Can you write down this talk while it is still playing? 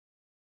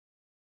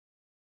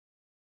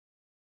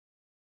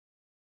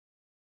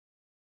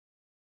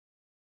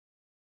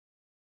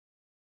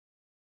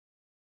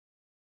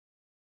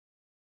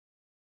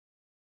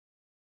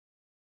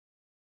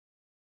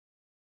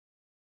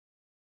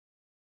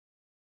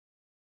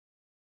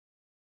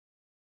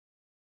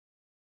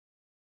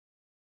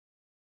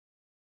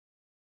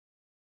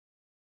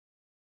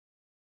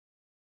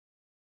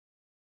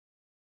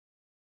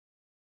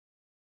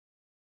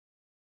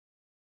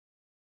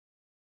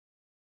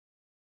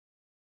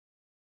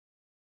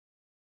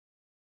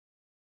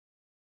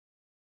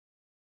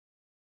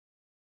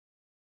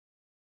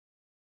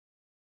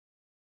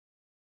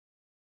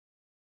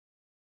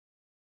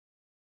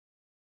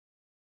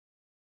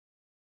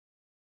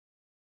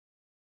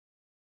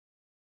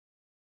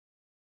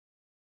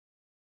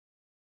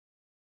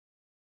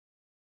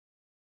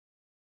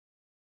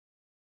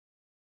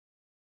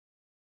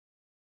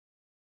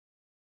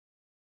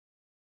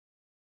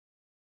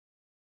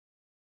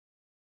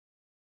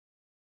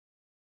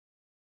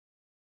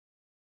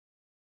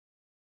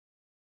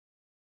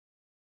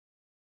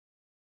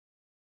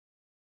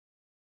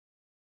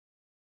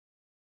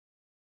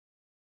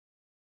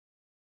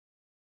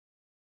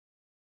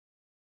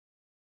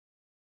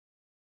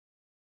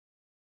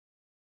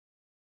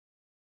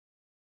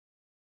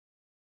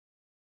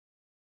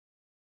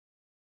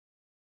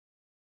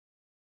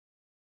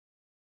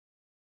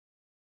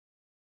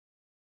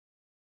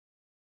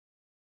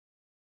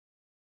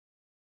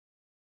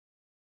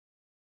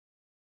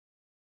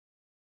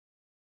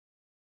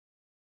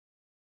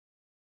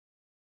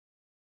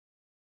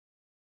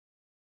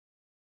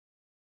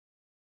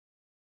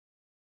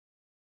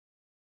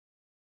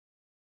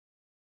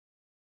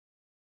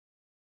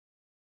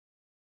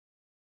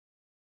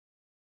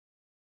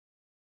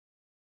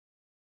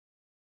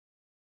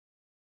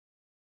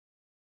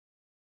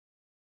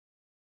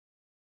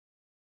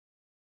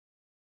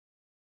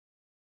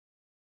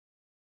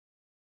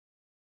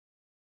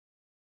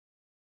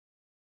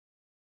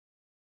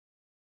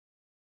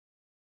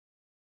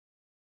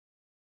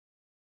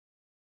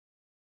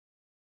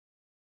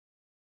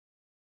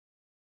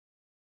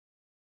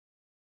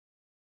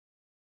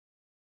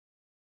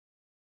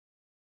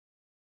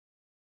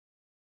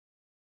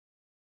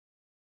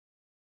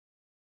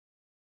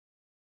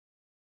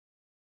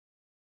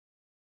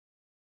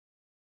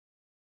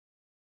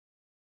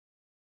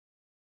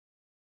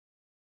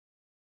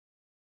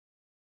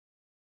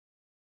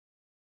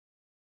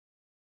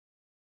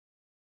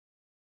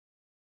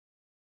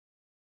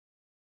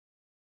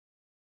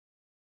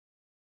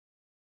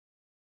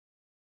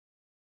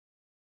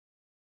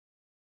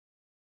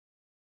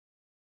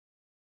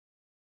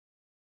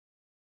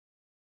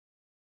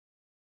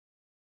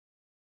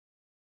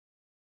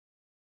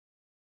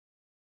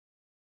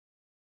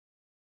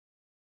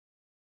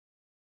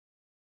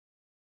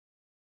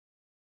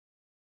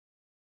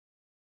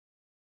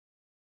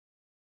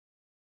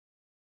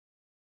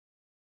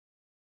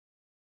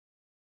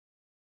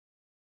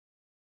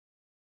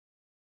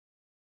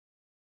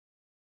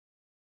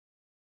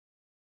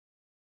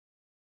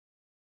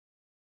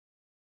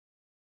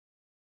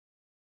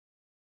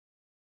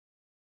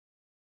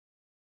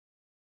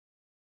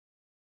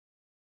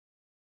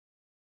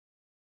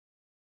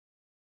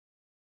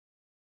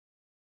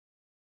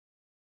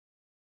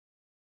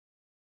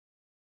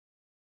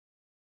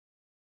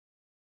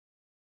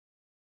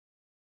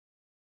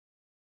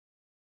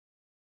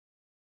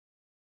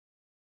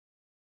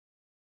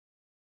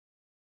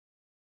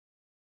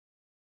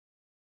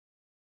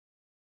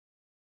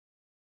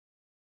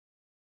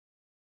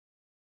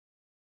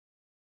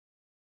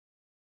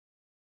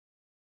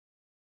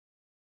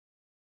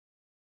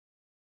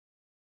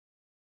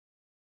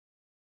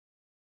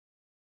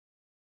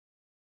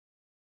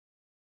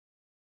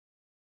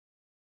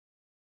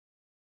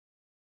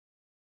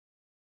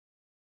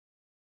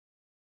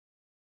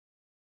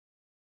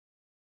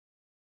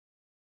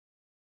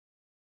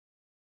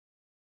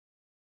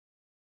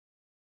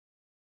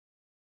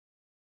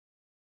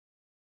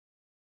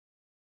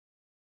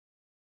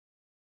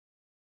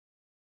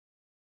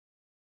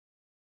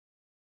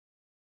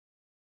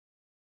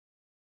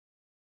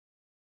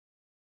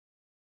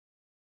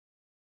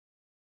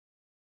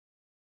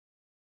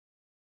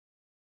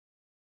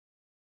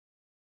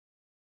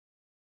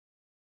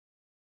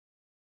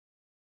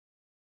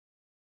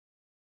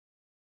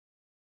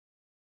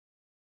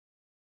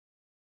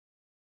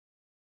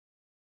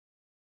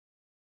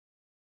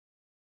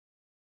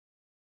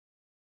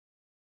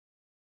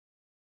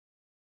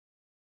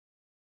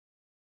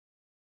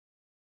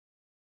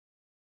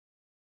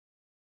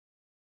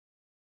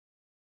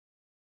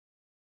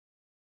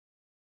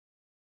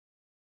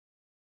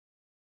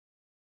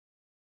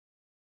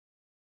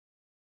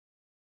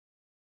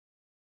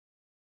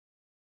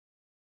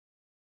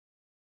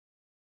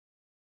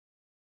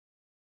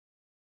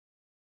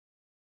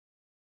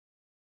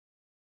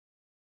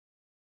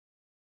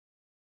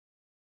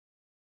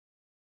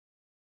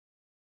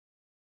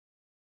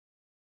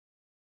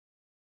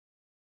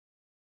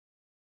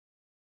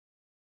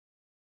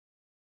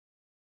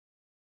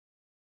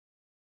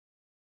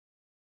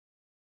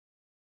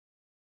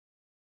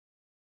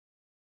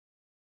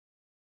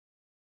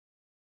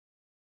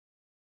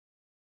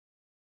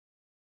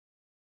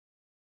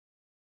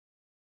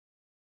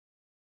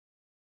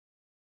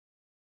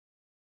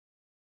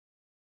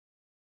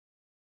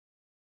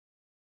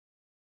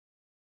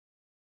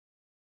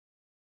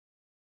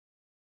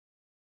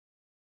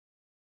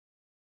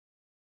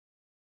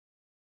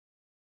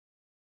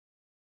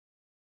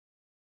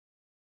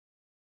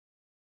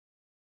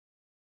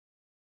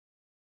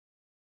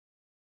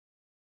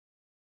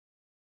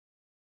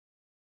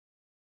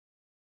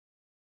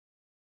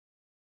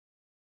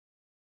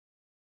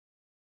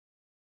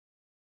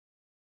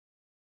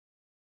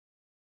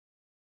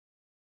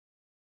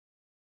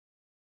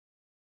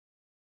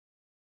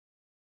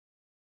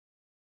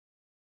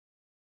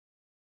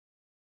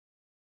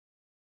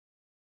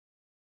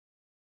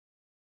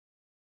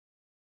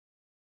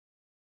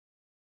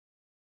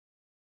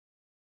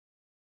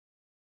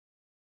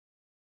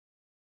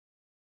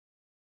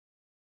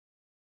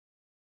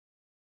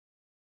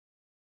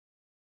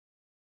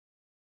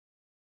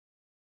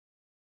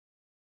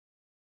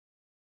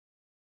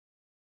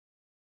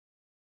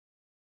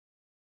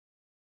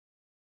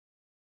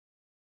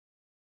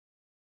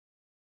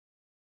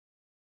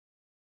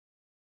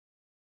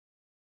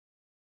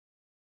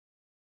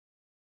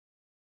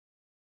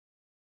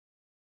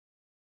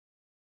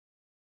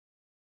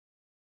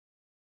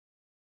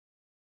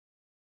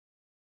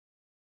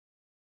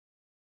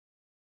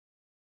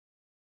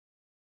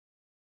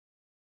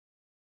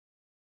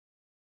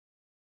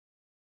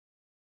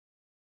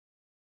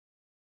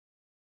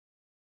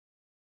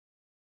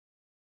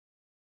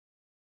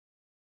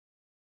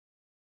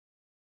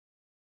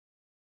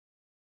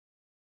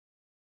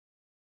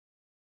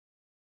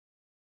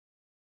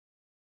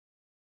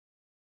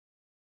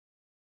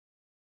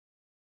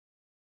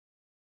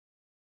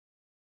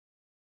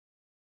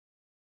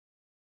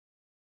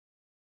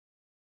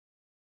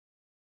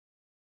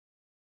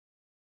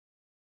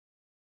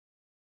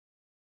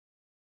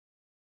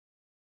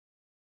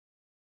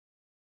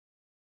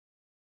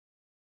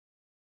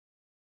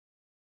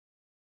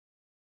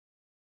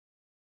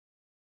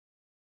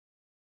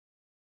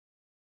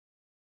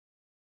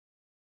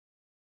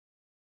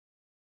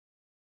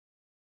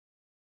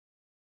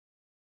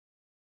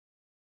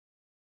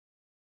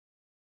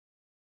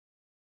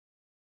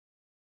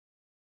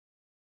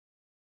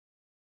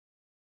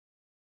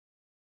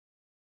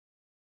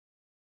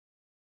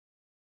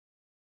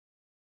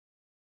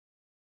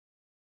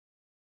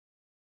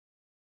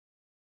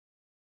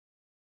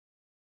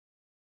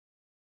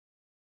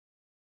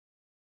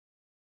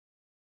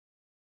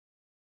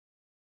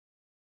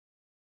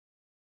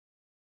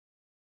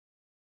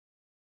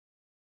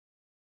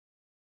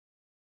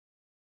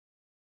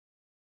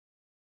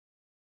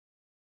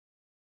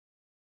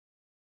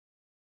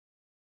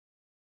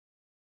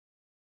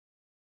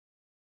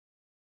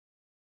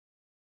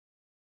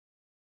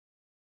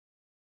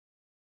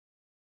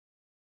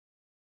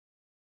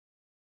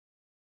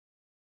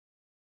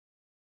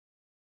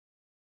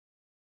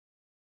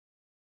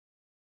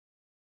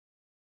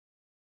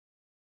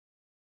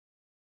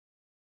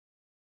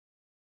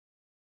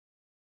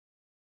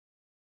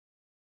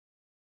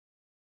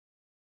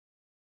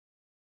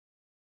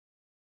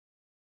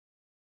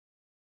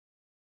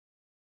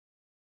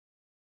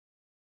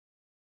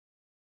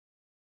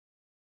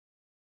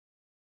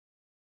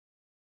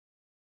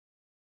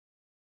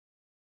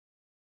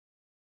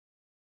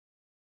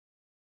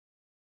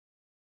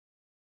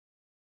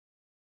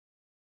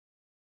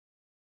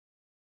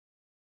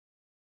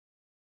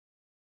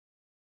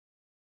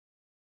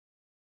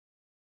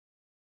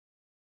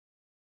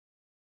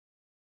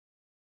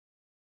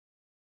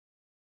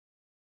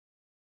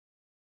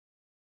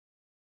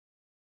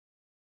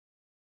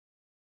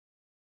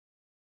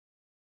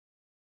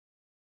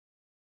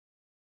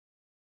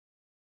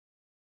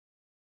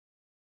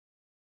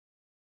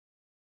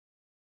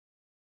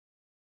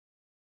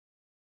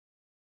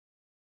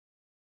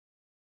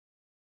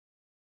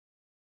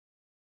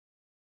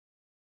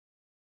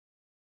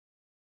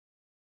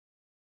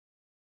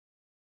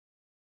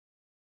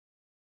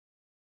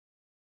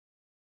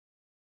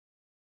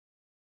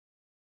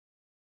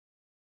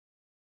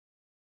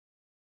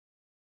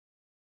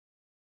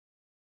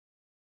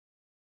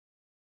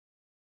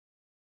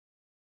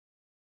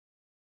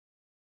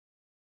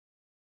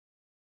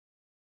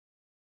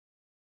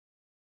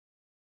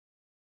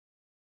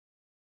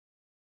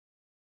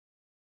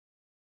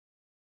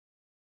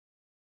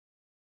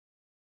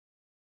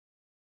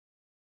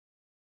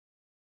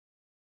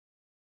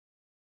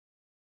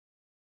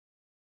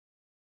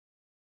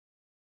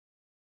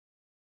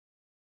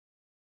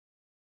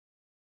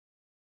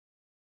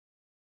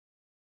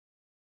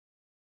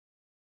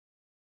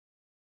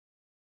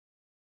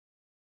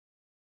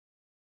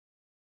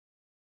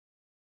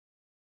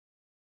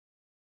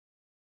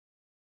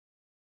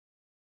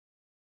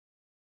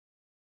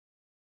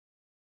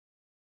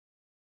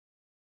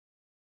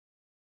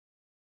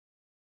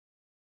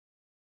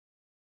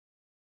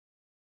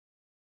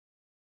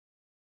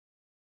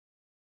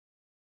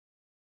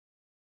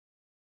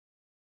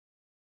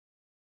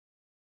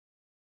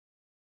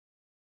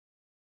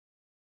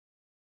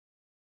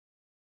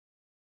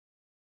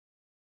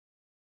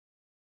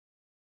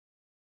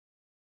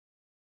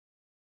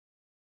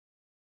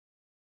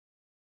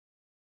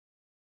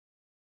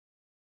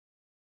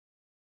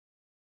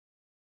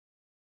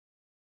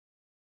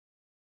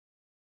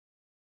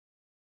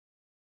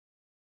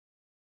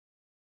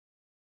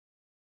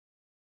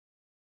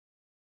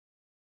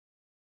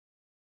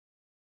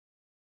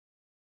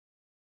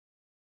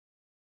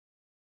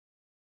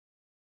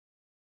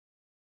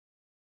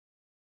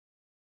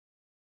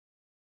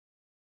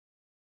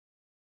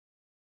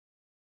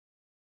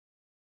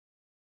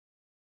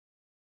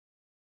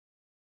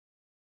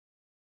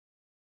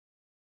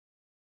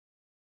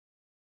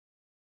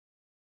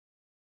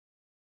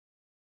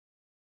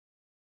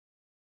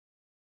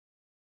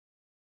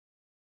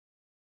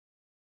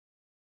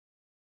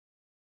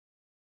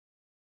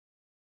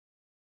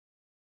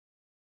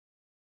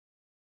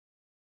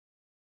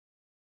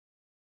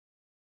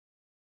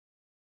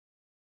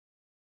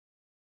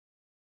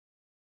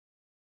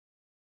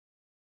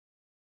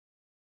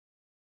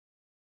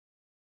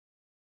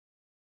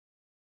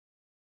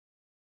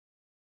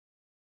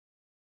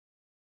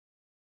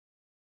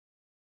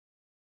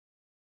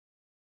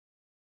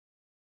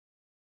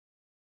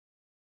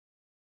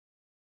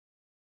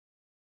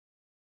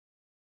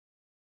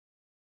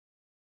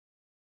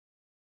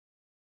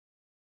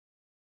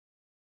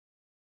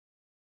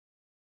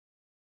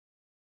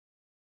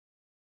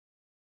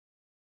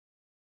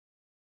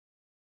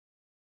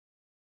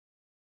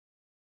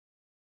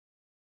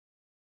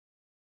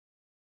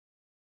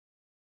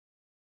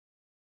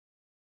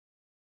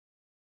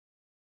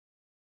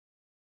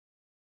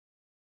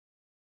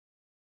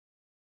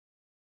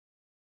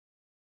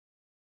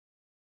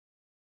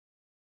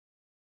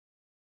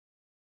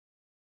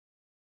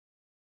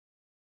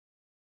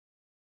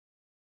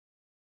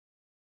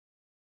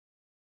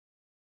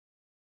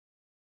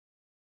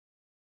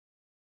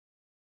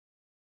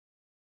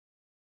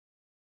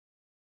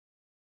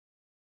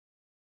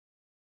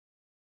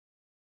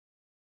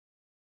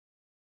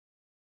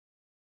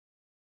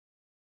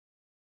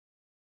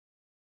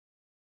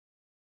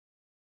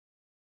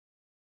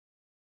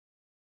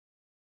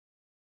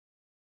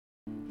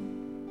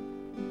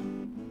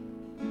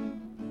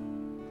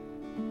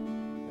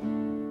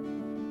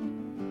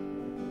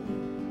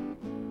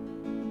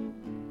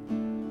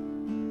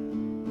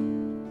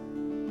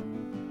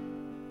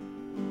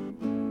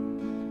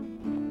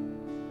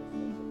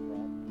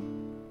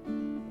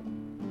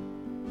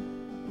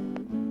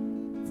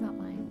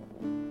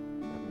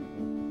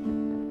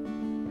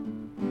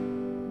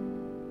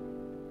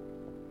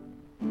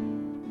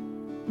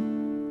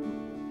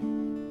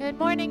Good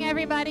morning,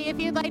 everybody.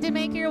 If you'd like to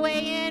make your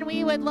way in,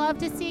 we would love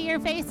to see your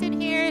face in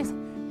here.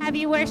 Have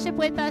you worship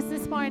with us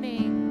this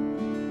morning?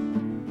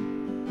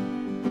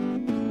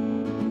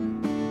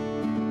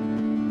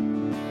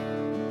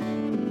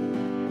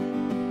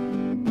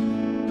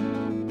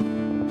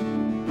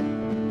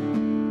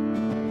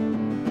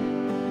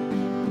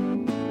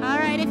 All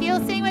right, if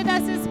you'll sing with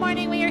us this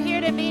morning, we are here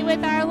to meet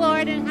with our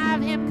Lord and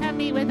have Him come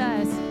meet with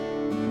us.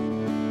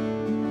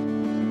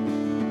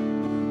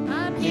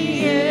 I'm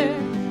here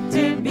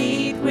to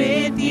meet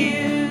with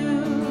you.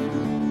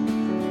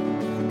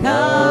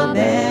 Come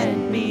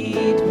and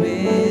meet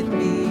with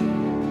me.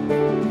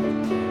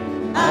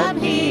 I'm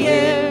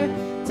here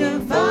to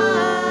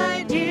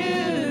find you.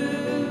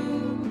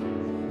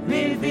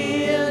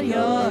 Reveal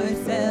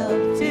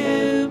yourself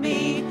to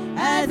me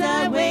as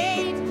I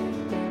wait.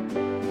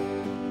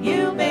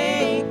 You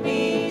make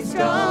me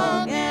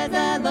strong as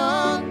I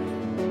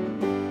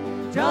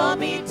long. Draw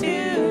me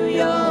to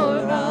your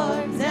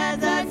arms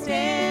as I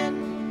stand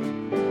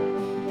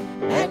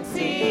and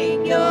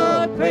sing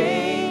your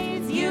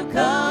praise. You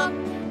come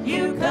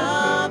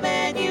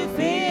and you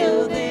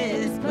fill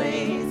this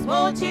place.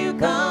 Won't you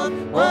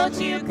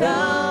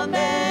come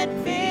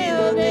and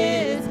fill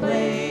this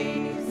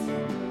place?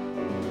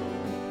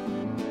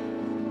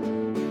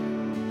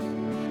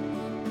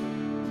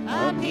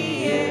 I'm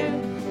here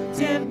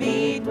to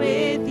meet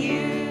with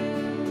you.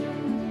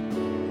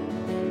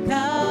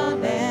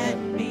 Come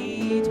and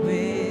meet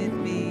with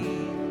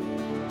me.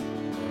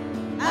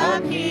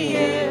 I'm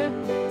here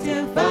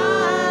to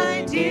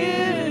find you.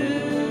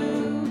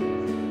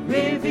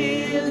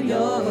 Reveal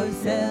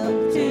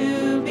yourself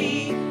to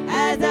me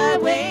as I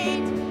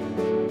wait.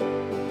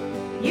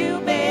 You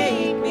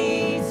make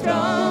me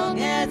strong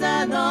as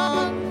I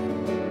long.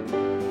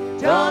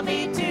 Draw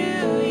me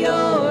to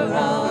your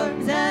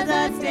arms as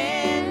I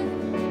stand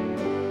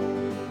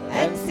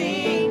and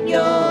sing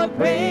your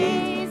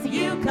praise.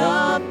 You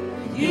come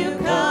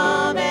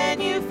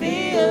and you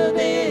fill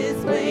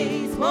this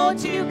place.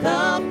 Won't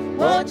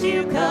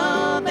you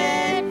come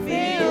and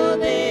fill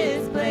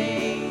this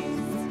place?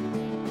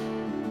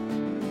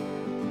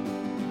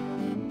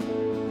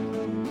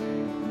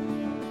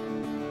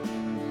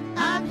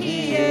 I'm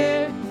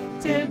here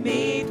to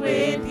meet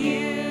with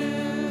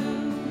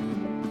you.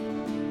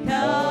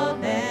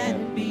 Come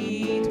and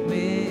meet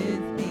with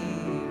me.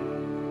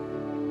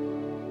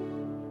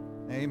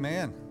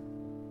 Amen.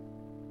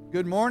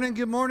 Good morning,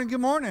 good morning,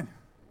 good morning.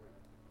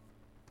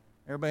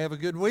 Everybody have a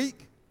good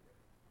week?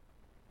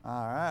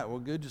 All right, well,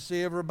 good to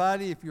see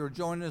everybody. If you're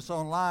joining us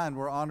online,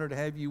 we're honored to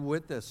have you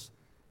with us.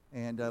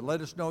 And let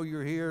us know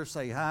you're here.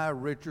 Say hi.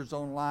 Richard's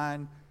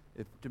online.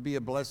 If to be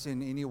a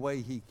blessing any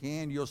way he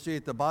can. You'll see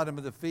at the bottom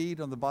of the feed,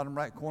 on the bottom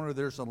right corner,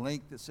 there's a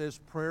link that says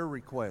prayer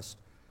request.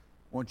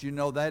 Want you to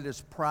know that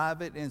is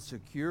private and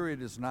secure.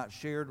 It is not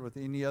shared with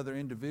any other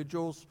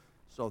individuals.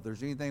 So if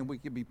there's anything we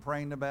could be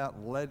praying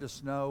about, let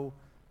us know.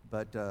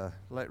 But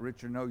let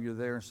Richard know you're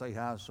there and say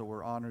hi. So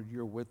we're honored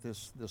you're with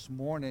us this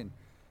morning.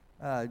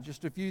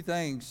 Just a few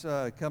things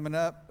coming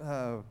up.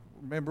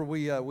 Remember,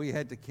 we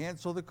had to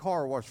cancel the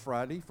car wash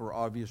Friday for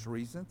obvious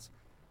reasons.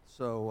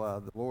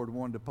 So the Lord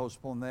wanted to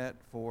postpone that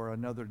for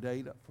another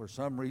date for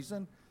some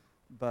reason.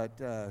 But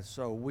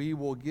so we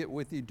will get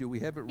with you. Do we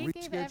have it rescheduled?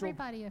 He gave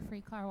everybody a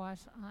free car wash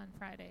on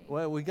Friday.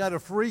 Well, we got a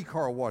free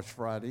car wash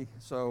Friday,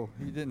 so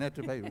you didn't have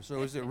to pay.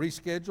 So is it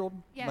rescheduled?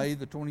 Yes, May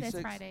the 26th?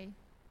 this Friday.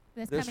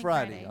 This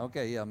Friday.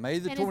 Okay, yeah, May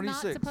the 26th. And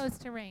it's not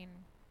supposed to rain.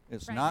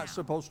 It's right not now.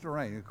 supposed to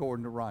rain,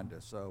 according to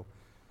Rhonda. So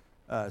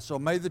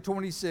May the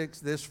 26th,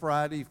 this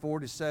Friday,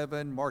 4 to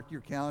 7. Mark your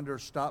calendar,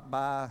 stop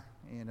by,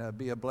 and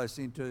be a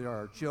blessing to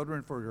our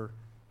children for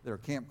their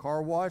camp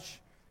car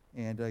wash,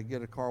 and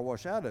get a car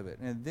wash out of it.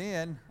 And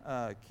then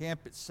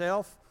camp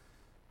itself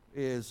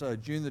is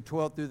June the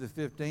 12th through the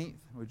 15th.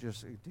 We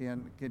just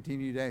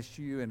continue to ask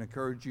you and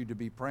encourage you to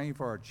be praying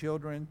for our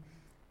children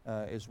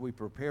as we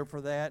prepare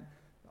for that.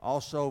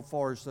 Also, as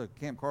far as the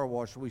camp car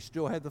wash, we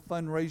still have the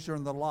fundraiser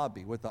in the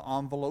lobby with the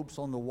envelopes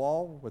on the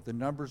wall with the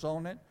numbers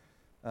on it.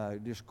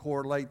 Just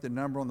correlate the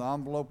number on the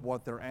envelope,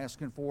 what they're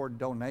asking for,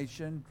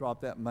 donation,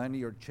 drop that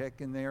money or check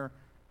in there.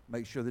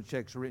 Make sure the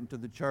check's written to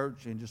the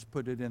church and just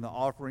put it in the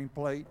offering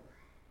plate.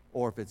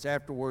 Or if it's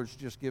afterwards,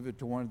 just give it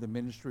to one of the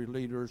ministry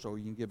leaders, or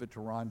you can give it to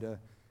Rhonda,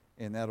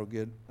 and that'll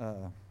get...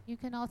 You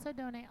can also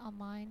donate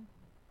online.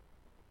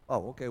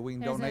 Oh, okay, we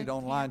can There's donate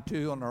online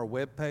too on our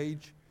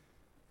webpage.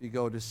 You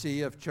go to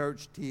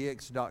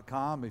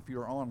cfchurchtx.com. If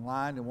you're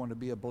online and want to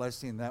be a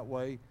blessing that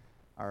way,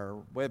 our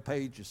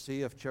webpage is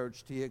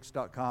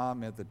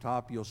cfchurchtx.com. At the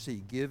top, you'll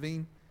see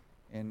giving,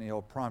 and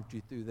it'll prompt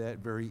you through that.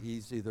 Very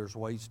easy. There's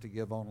ways to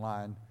give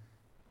online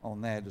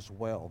on that as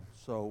well.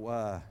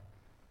 So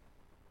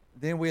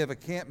then we have a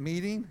camp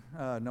meeting.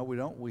 No, we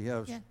don't. We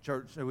have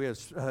church. We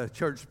have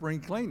church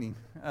spring cleaning.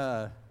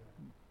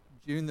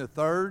 June the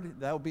 3rd.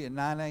 That will be at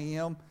 9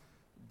 a.m.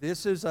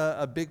 This is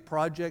a big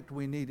project.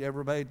 We need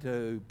everybody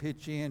to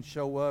pitch in,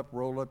 show up,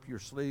 roll up your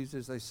sleeves,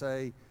 as they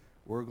say.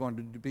 We're going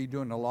to be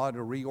doing a lot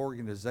of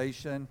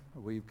reorganization.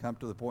 We've come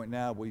to the point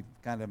now we've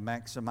kind of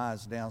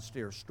maximized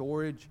downstairs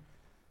storage.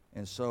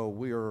 And so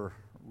we are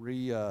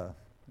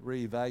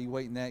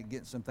reevaluating that,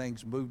 getting some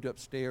things moved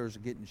upstairs,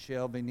 getting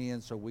shelving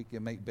in so we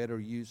can make better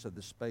use of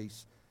the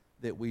space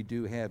that we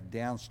do have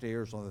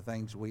downstairs on the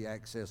things we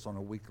access on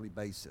a weekly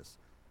basis.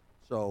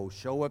 So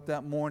show up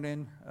that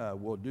morning.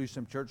 We'll do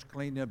some church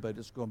cleanup, but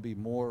it's going to be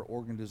more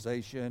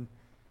organization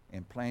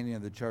and planning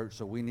of the church,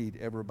 so we need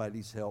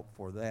everybody's help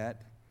for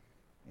that.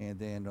 And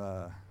then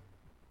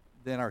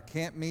our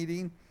camp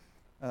meeting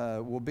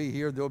will be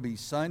here. There'll be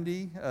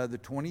Sunday, the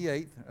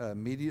 28th,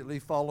 immediately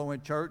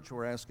following church.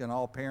 We're asking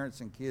all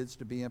parents and kids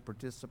to be in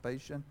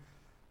participation.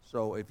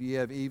 So if you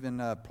have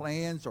even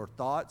plans or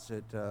thoughts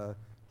that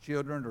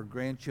children or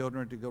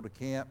grandchildren to go to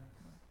camp,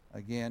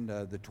 again,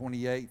 the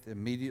 28th,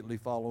 immediately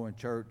following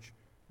church,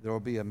 there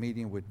will be a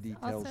meeting with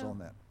details on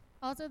that.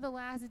 Also, the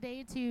last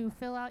day to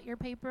fill out your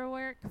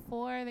paperwork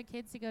for the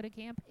kids to go to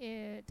camp,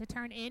 to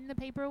turn in the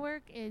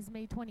paperwork, is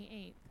May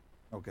 28th.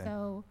 Okay.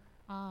 So,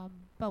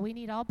 but we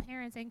need all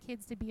parents and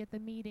kids to be at the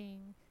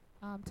meeting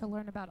to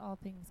learn about all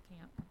things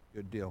camp.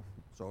 Good deal.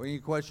 So any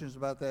questions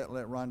about that,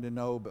 let Rhonda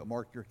know, but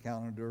mark your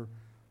calendar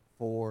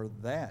for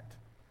that.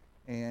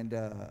 And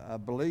I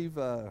believe,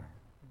 I'm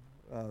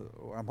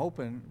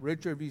hoping,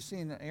 Richard, have you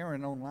seen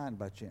Aaron online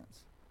by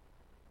chance?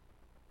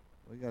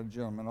 We got a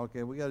gentleman.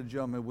 Okay, we got a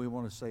gentleman we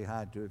want to say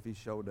hi to if he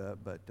showed up,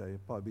 but he'll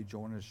probably be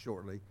joining us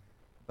shortly.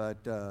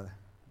 But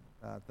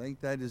I think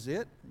that is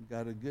it. You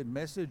got a good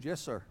message?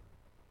 Yes, sir.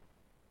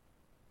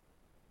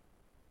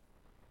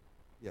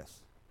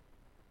 Yes.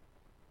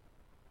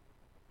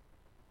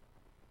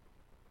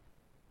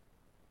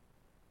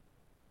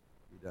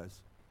 He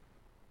does.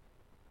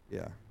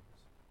 Yeah.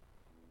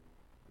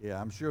 Yeah,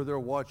 I'm sure they're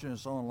watching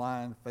us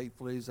online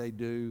faithfully as they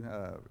do.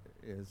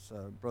 As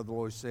Brother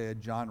Lloyd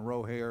said, John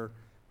Rohair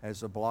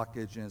has a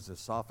blockage in his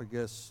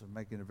esophagus,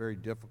 making it very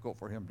difficult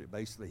for him to,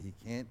 basically he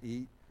can't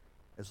eat.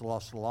 Has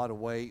lost a lot of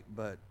weight,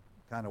 but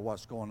kind of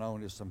what's going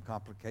on is some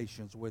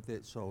complications with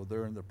it, so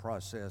they're in the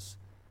process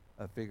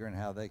of figuring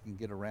how they can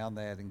get around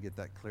that and get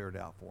that cleared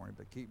out for him.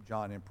 But keep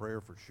John in prayer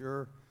for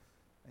sure,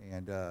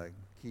 and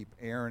keep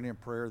Aaron in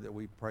prayer that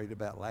we prayed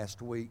about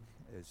last week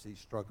as he's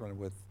struggling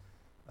with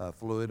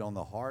fluid on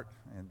the heart,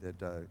 and that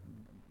the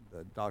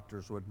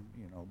doctors would,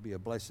 be a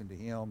blessing to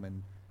him,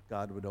 and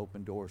God would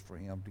open doors for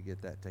him to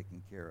get that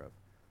taken care of.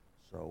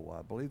 So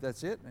I believe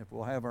that's it. If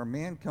we'll have our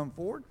men come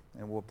forward,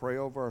 and we'll pray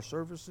over our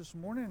service this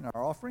morning and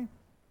our offering.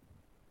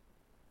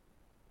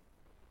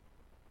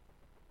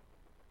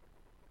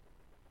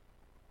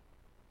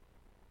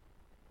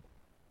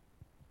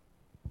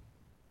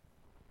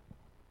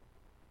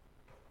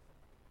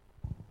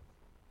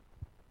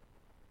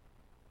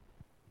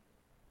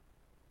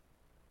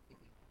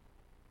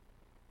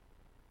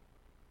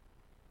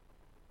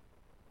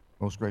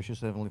 Most gracious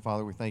Heavenly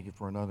Father, we thank you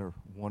for another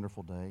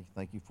wonderful day.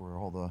 Thank you for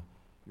all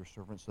your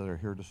servants that are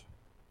here to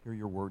hear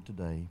your word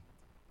today.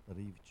 Let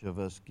each of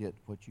us get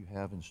what you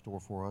have in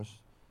store for us.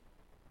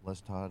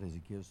 Bless Todd as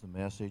he gives the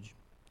message.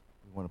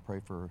 We want to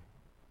pray for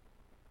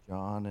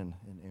John and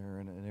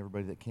Aaron and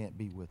everybody that can't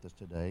be with us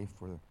today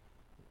for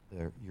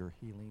your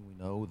healing.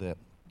 We know that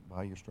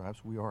by your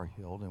stripes we are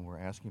healed, and we're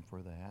asking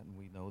for that. And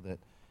we know that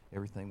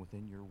everything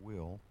within your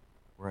will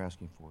we're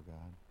asking for,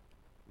 God.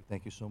 We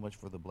thank you so much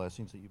for the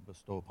blessings that you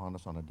bestow upon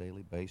us on a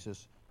daily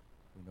basis.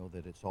 We know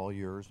that it's all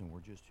yours, and we're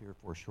just here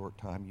for a short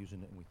time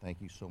using it, and we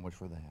thank you so much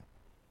for that.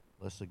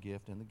 Bless the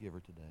gift and the giver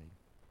today.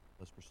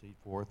 Let's proceed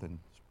forth and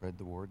spread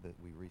the word that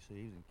we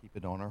receive and keep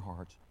it on our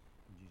hearts.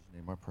 In Jesus'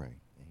 name I pray.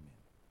 Amen.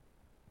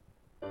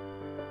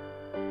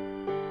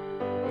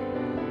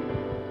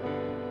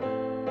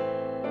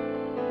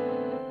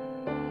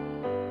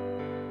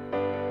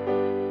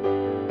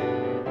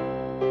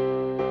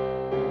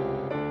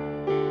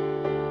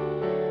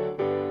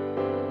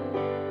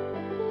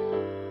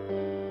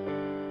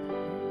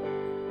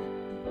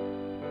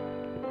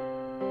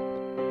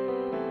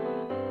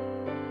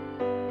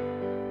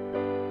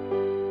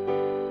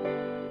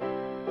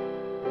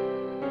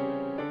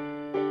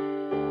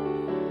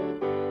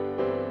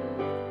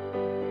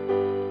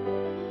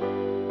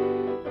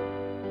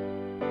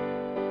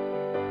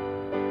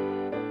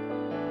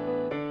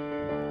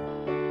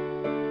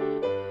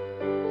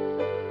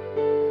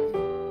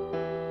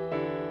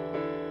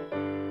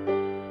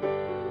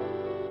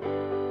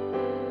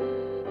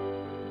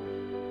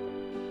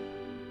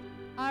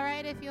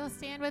 If you'll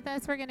stand with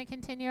us, we're going to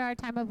continue our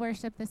time of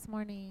worship this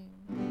morning.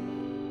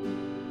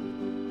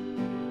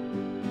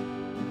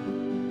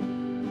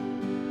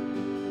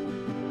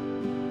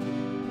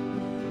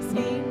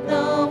 Sing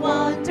the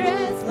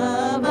wondrous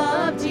love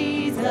of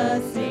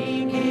Jesus,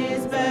 sing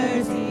his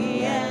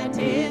mercy and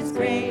his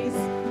grace.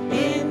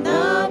 In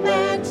the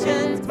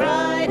mansions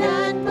bright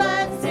and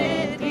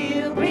blessed,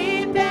 he'll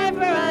prepare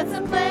for us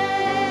a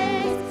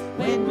place.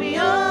 When we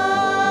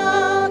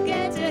all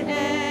get to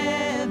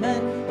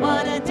heaven,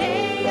 what a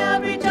day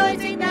of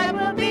rejoicing that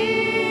will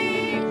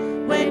be.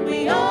 When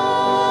we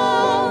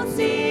all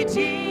see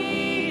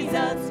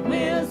Jesus,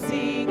 we'll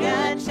sing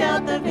and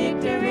shout the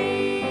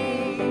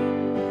victory.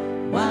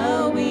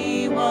 While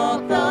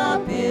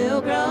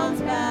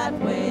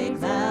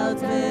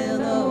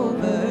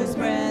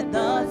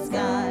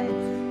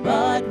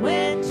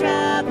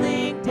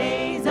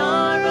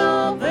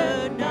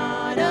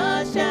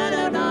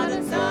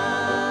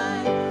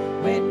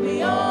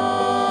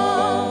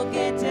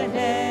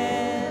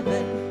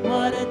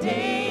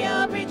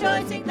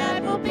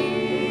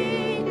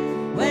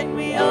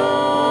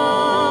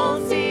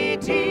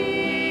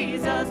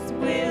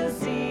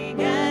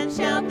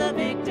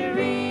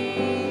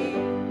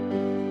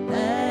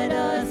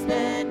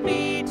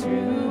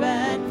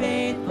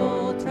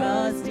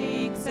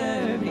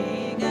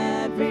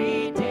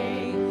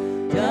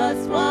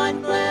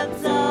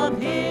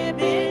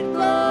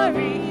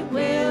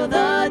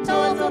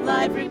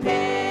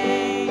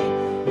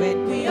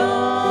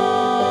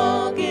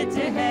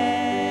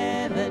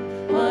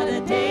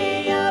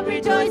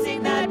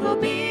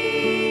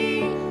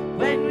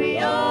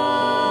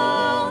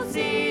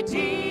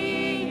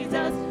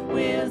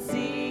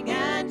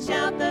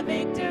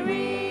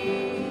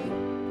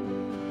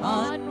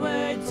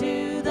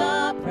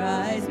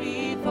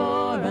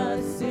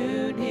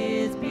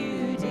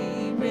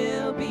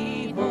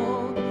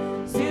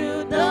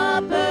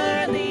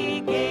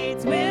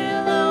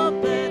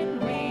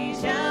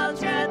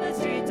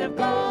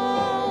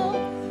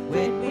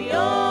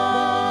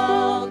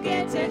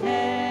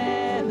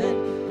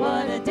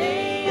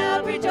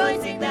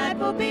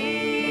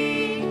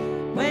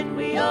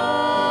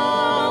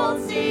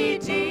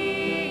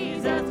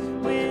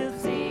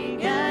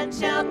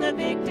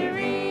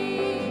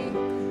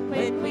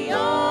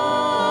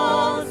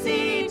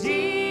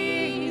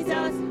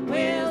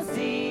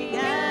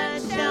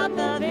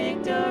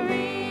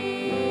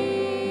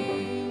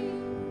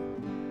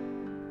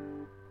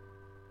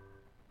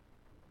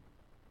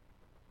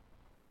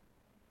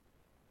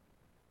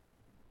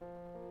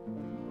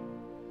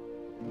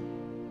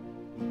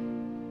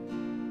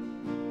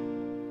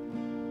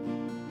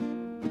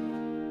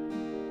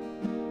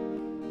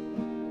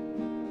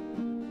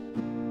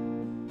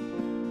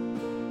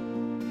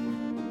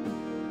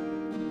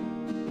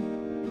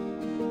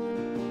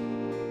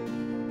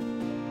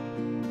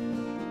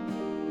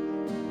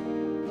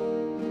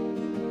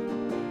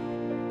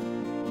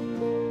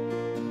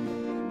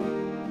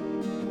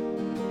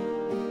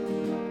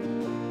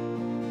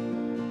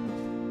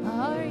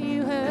Are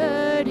you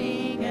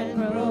hurting and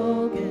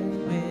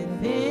broken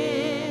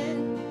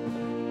within,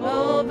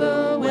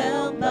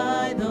 overwhelmed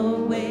by the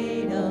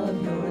weight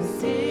of your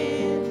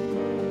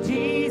sin?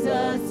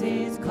 Jesus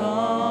is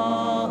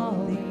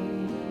calling.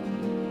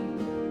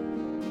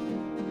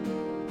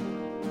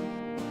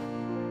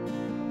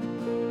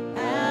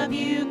 Have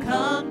you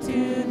come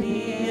to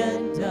the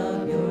end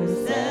of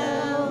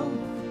yourself?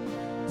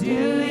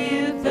 Do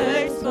you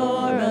thirst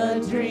for a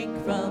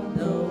drink from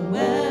the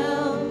well?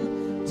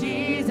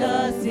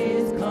 Jesus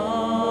is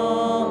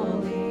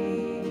calling.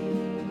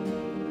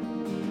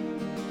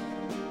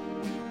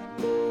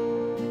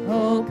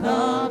 Oh,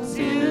 come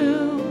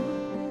to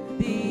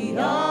the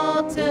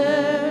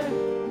altar.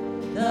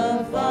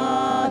 The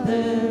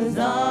Father's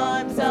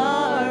arms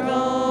are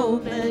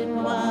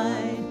open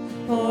wide.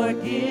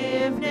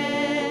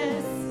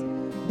 Forgiveness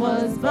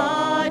was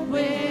bought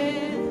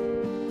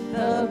with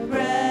the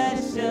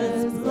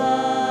precious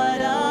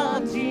blood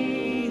of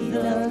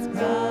Jesus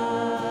Christ.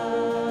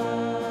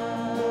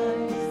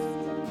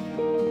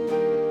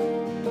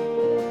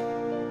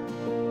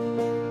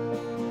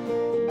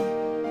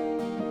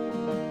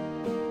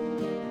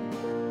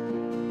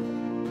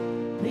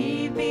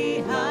 Leave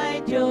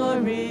behind your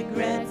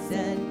regrets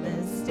and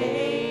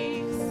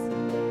mistakes.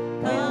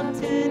 Come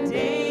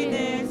today,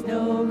 there's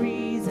no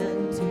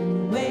reason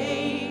to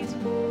wait.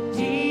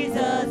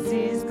 Jesus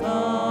is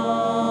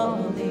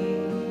calling.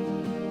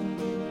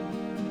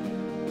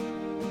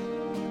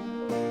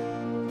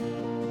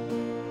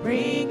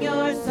 Bring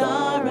your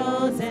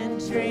sorrows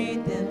and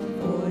trade them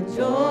for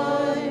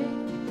joy.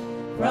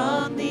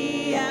 From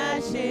the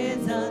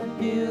ashes a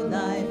new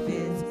life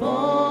is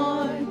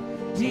born.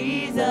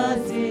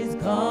 Jesus is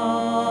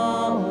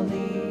calling.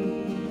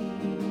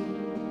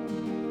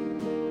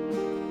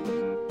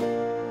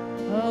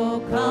 Oh,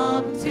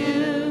 come to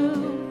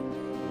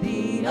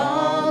the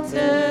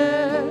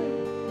altar.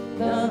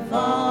 The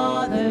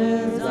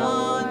Father's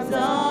arms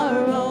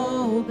are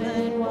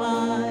open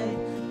wide.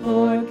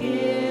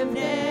 Forgiveness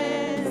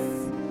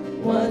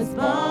was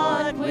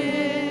bought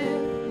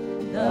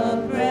with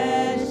the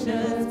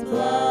precious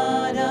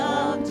blood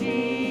of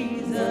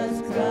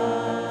Jesus Christ.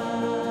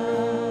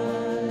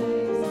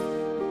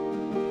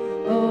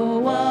 Oh,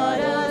 what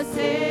a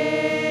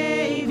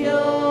Savior!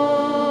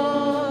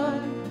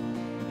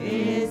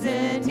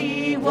 Isn't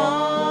He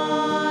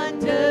wonderful?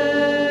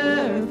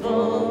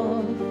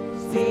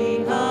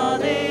 Sing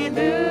hallelujah!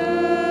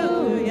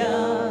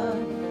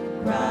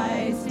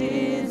 Christ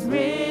is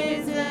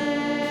risen.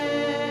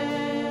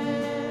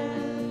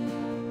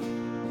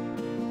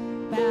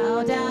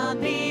 Bow down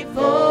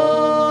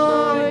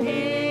before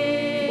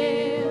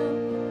Him,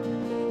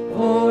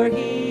 for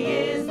He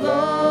is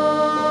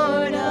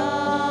Lord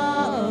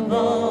of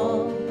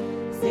all.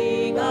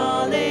 Sing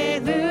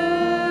hallelujah,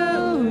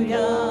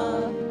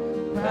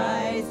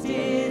 Christ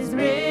is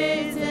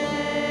risen.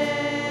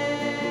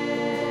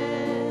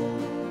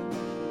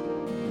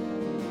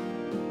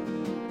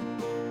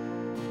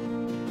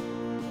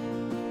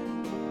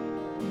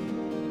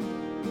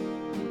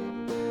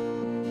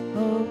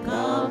 Oh,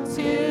 come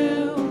to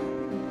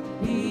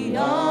the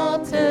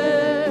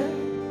altar.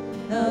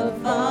 The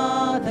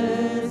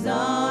Father's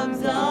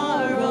arms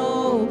are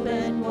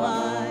open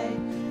wide.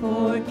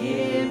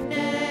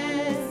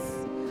 Forgiveness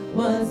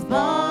was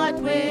bought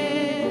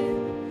with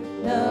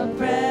the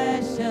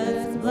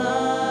precious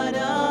blood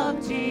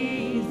of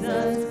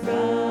Jesus Christ.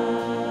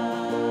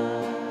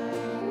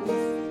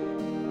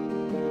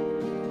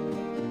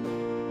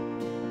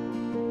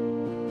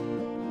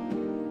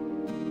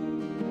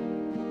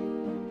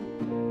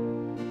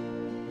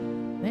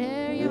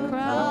 Bear your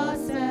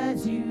cross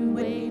as you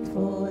wait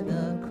for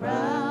the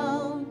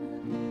crown.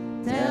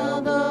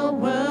 Tell the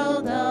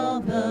world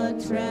of the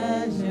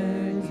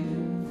treasure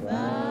you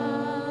found.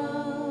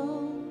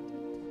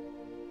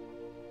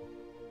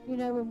 You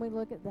know, when we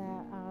look at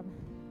that,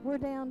 we're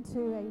down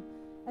to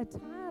a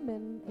time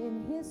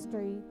in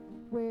history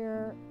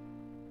where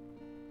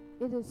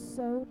it is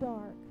so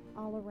dark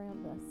all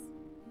around us.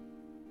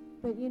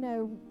 But you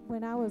know,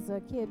 when I was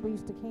a kid, we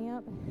used to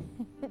camp.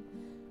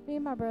 Me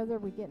and my brother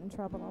would get in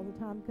trouble all the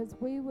time because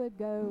we would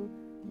go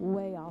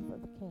way off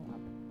of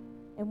camp.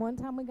 And one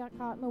time we got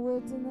caught in the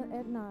woods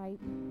at night,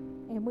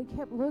 and we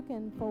kept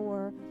looking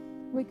for,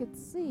 we could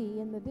see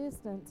in the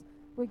distance,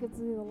 we could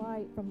see the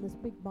light from this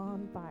big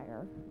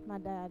bonfire my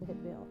dad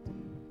had built.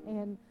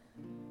 And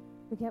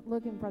we kept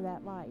looking for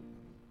that light.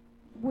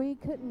 We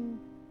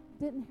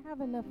didn't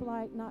have enough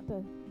light not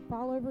to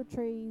fall over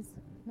trees,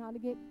 not to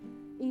get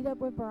eat up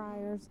with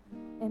briars,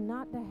 and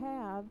not to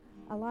have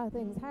a lot of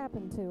things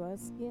happen to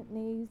us, skint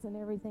knees and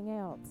everything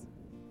else.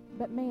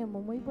 But man,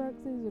 when we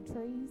broke through the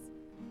trees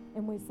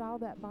and we saw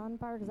that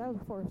bonfire, because that was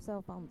before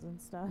cell phones and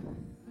stuff,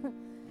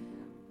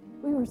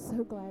 we were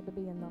so glad to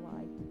be in the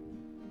light.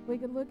 We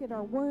could look at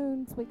our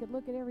wounds, we could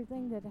look at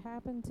everything that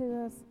happened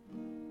to us,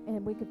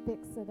 and we could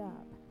fix it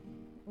up.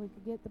 We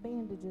could get the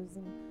bandages,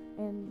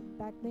 and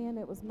back then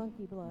it was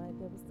monkey blood,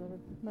 it was the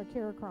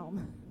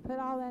mercurochrome. Put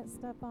all that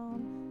stuff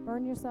on,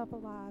 burn yourself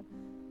alive,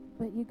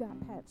 but you got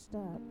patched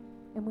up.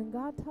 And when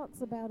God talks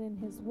about in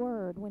His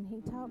Word, when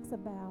He talks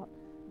about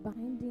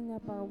binding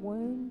up our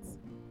wounds,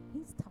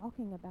 He's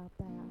talking about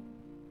that.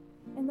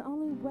 And the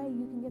only way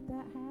you can get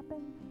that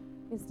happen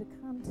is to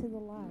come to the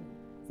light.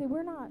 See,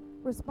 we're not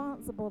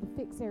responsible to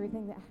fix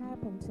everything that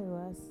happened to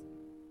us,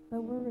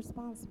 but we're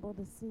responsible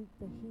to seek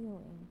the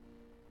healing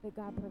that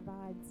God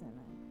provides in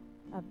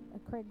it.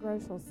 Craig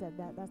Groeschel said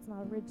that. That's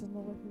not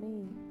original with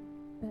me.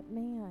 But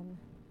man,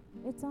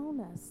 it's on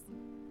us.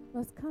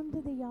 Let's come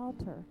to the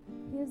altar.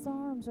 His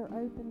arms are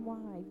open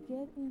wide.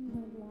 Get in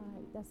the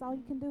light. That's all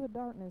you can do with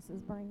darkness is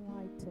bring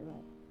light to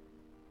it.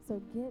 So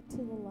get to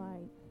the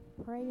light.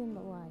 Pray in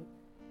the light.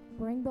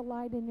 Bring the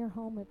light in your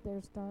home if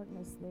there's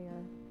darkness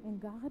there. And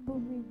God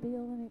will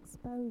reveal and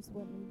expose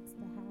what needs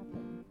to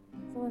happen.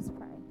 So let's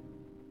pray.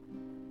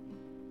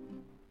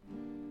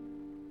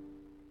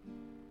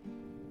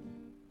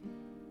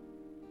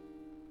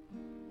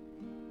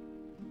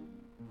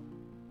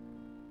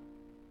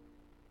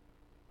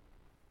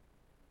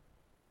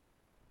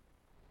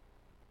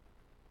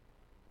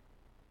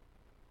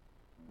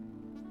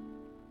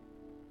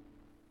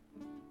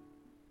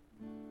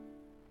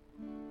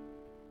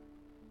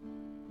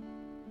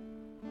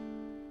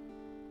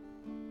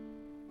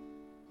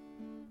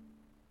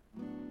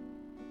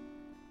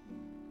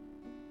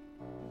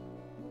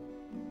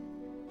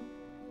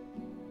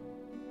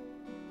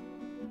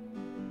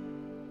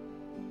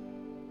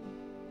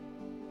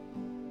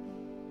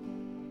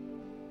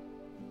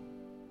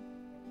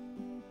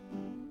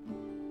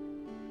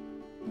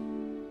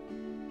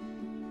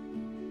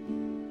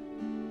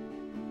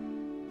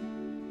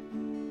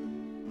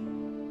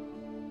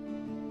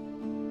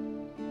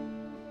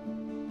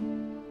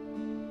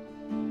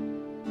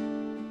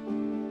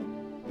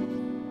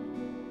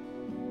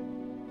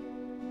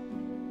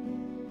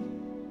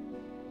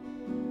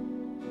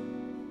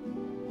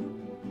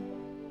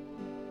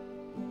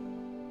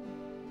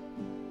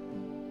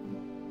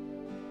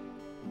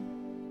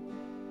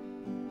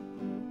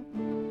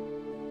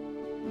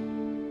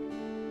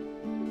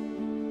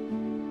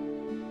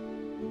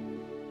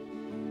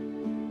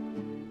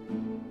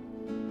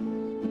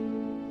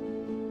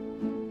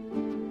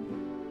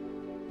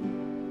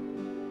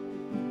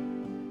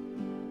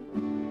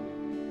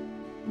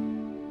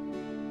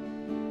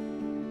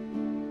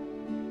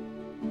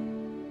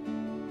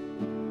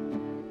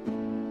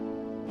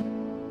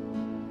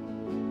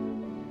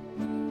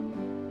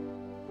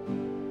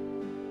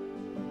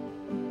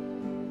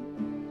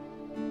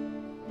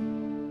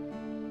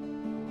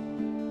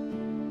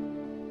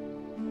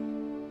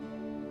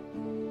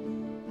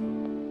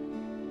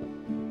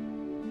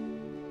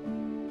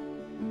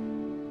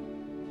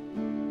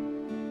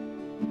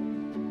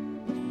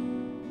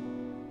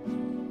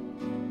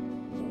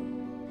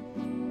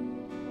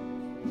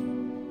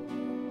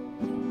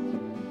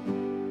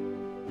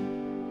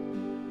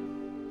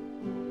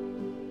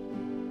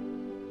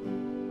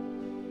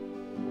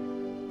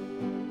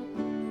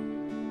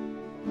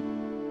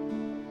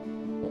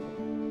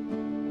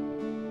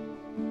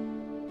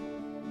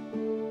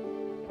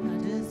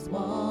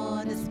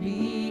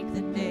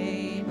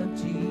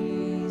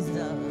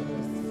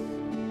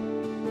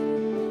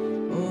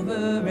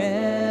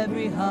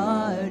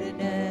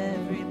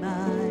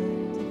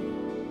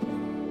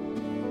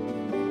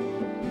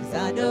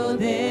 I know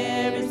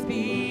there is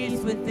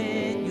peace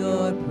within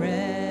your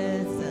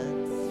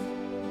presence.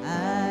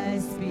 I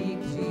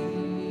speak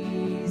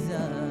Jesus.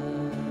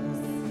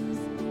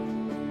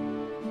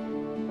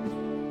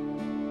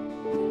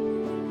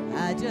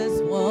 I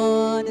just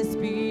want to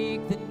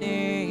speak the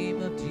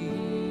name of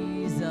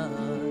Jesus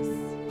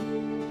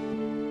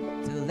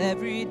till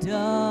every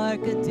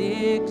dark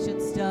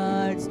addiction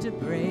starts to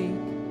break.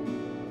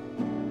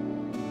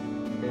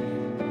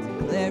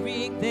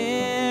 Declaring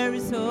there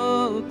is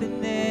hope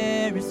and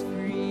there is freedom.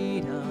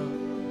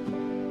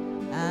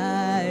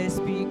 I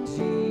speak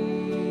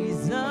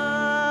Jesus.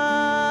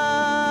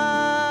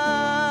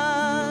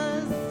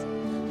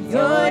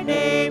 Your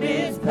name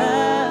is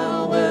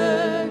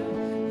power.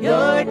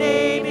 Your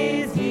name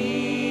is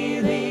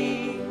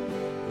healing.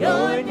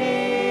 Your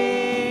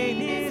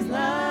name is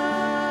life.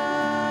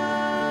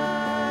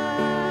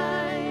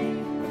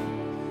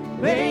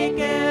 Break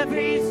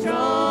every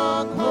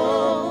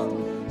stronghold.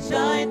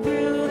 Shine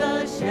through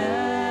the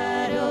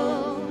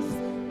shadows,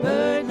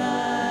 burn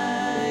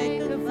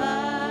like a fire.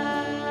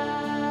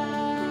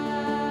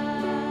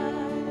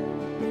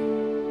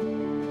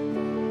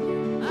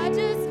 I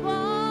just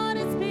want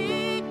to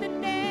speak the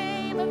name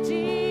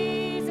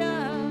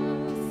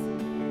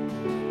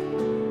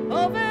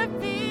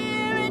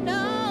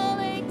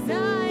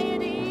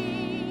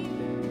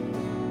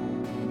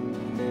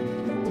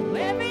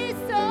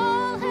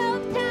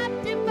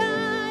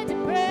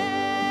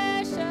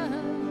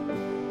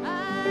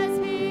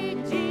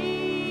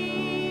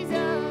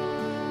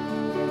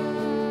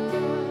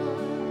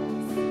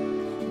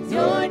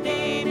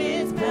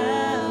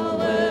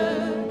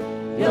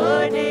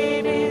Your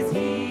name is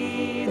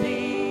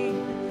healing.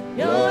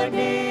 Your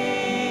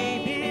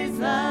name is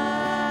life.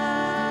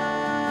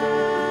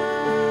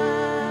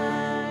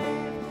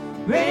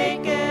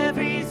 Break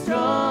every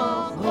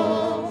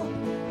stronghold.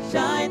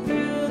 Shine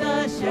through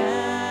the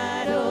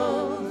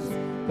shadows.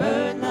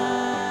 Burn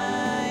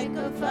like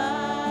a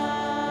fire.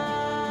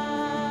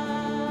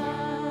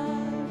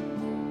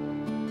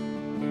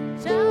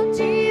 Shout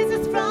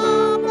Jesus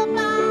from the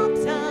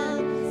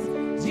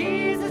mountains.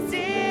 Jesus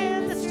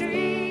in the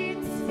streets.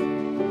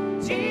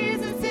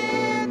 Jesus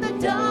in the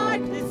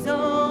darkness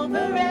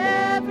over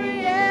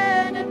every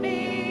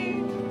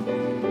enemy.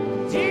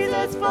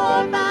 Jesus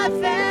for my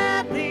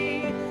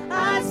family,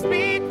 I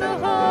speak the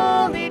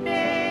holy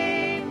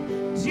name,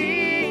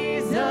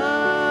 Jesus.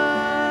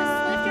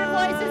 Lift your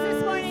voices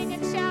this morning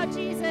and shout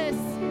Jesus.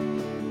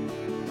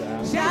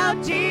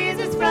 Shout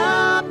Jesus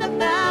from the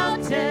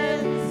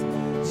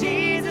mountains,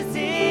 Jesus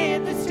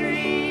in the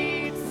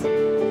streets,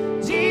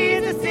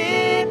 Jesus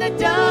in the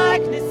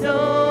darkness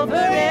over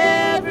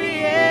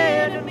every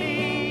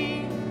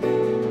enemy.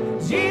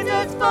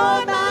 Jesus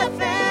for my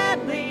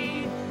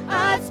family,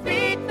 I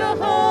speak the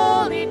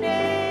holy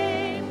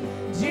name,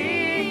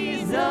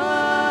 Jesus.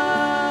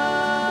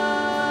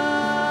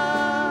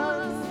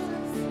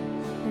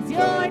 'Cause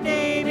your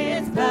name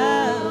is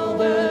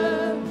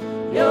power,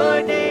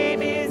 your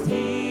name is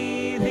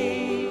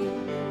healing,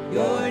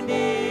 your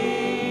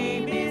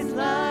name is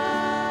life.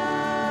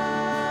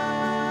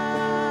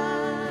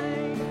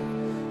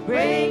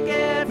 Break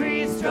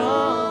every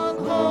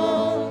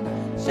stronghold,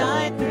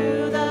 shine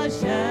through the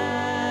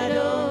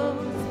shadows,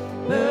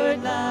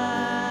 burn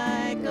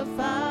like a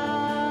fire.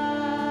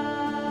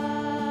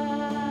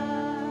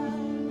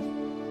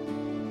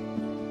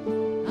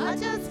 I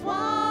just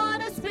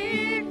want to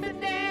speak the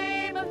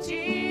name of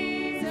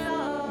Jesus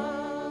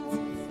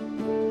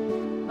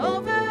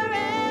over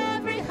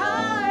every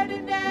heart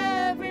and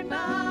every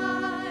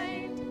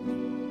mind.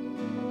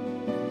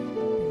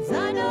 'Cause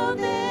I know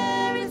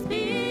there is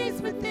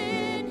peace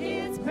within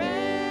his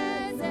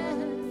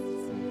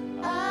presence.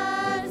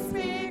 I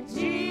speak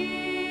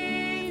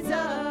Jesus.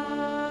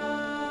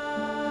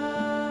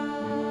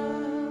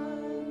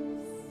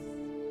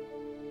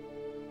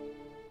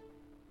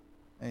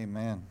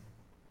 Amen.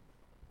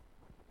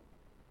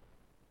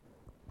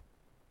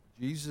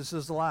 Jesus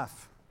is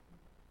life.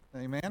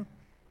 Amen.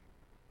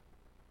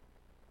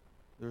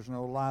 There's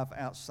no life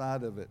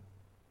outside of it.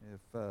 It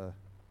was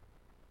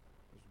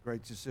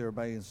great to see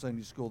everybody in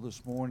Sunday school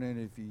this morning.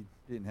 If you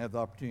didn't have the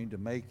opportunity to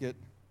make it,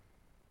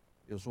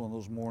 it was one of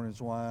those mornings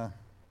why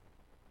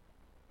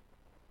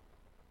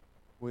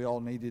we all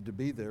needed to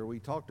be there. We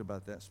talked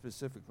about that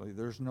specifically.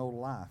 There's no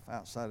life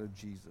outside of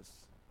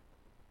Jesus.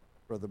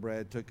 Brother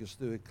Brad took us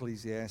through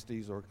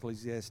Ecclesiastes, or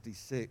Ecclesiastes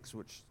 6,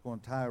 which is going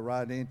to tie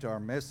right into our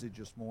message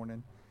this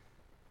morning.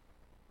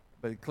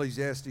 But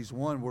Ecclesiastes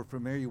 1, we're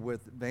familiar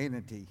with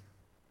vanity,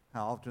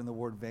 how often the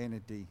word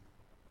vanity,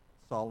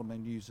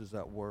 Solomon uses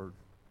that word.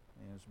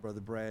 And as Brother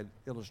Brad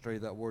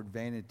illustrated, that word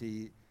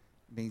vanity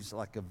means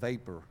like a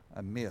vapor,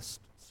 a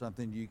mist,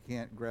 something you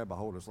can't grab a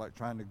hold of. It's like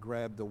trying to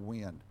grab the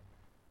wind,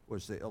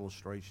 was the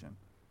illustration.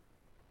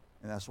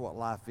 And that's what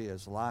life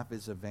is. Life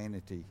is a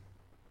vanity.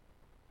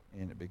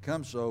 And it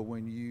becomes so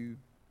when you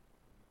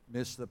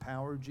miss the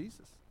power of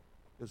Jesus.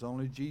 Because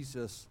only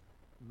Jesus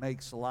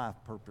makes life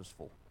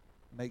purposeful,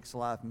 makes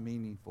life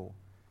meaningful.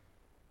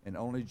 And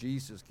only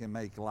Jesus can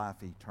make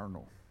life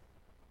eternal.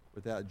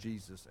 Without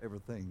Jesus,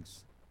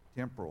 everything's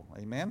temporal.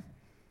 Amen?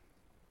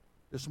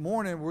 This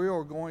morning we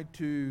are going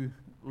to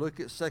look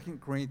at 2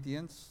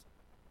 Corinthians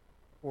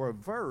for a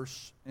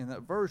verse. And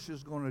that verse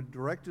is going to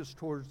direct us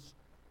towards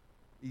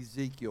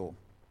Ezekiel.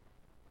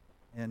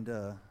 And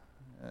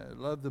I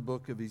love the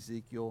book of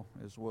Ezekiel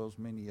as well as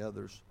many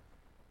others.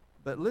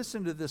 But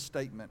listen to this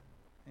statement.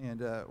 And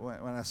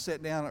when I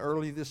sat down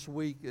early this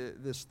week,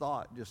 this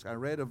thought, I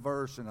read a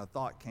verse and a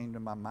thought came to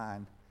my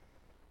mind.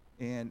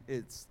 And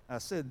I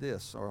said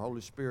this, or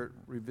Holy Spirit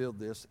revealed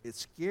this: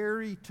 it's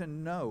scary to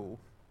know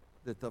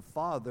that the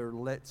Father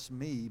lets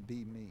me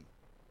be me.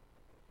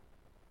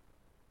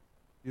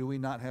 Do we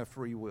not have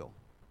free will?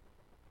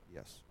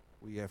 Yes,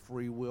 we have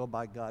free will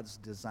by God's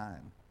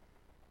design.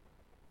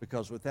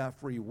 Because without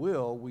free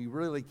will, we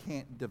really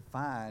can't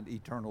define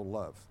eternal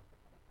love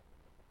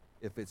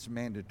if it's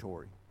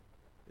mandatory,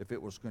 if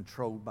it was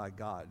controlled by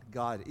God.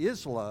 God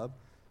is love.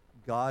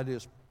 God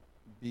is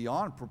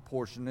beyond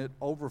proportionate,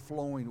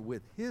 overflowing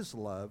with his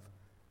love.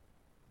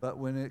 But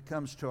when it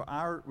comes to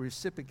our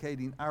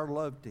reciprocating our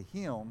love to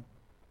him,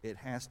 it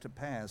has to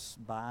pass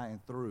by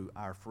and through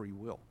our free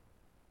will.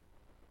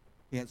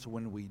 Hence,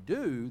 when we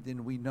do,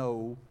 then we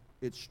know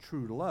it's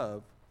true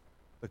love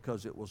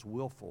because it was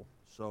willful.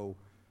 So,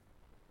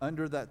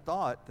 under that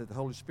thought that the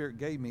Holy Spirit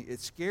gave me,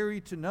 it's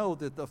scary to know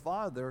that the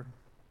Father,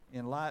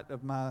 in light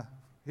of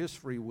his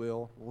free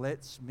will,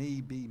 lets me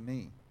be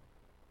me.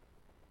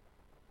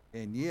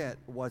 And yet,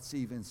 what's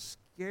even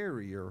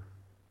scarier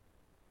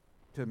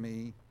to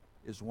me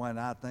is when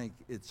I think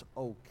it's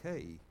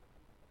okay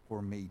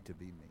for me to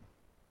be me.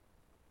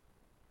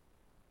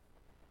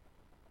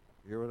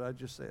 You hear what I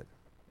just said?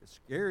 It's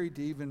scary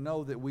to even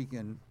know that we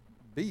can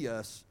be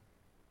us.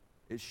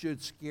 It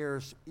should scare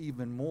us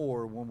even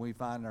more when we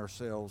find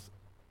ourselves,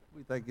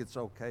 we think it's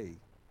okay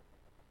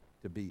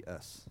to be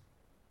us.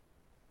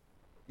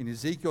 In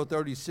Ezekiel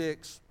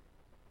 36,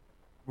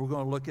 we're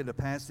going to look at a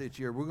passage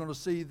here. We're going to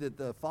see that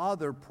the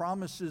Father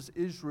promises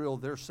Israel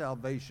their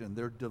salvation,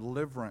 their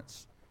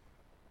deliverance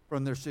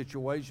from their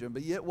situation.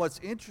 But yet what's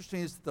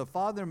interesting is that the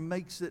Father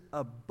makes it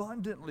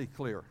abundantly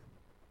clear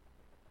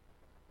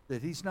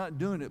that he's not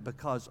doing it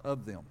because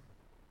of them.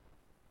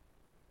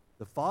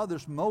 The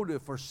Father's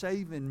motive for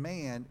saving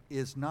man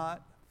is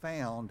not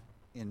found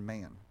in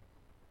man.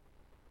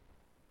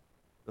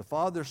 The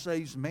Father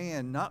saves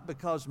man not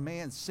because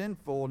man's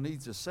sinful and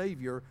needs a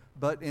Savior,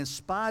 but in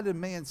spite of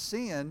man's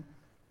sin,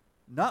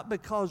 not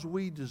because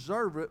we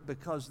deserve it,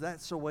 because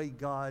that's the way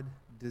God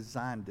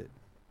designed it.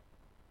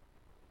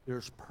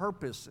 There's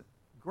purpose,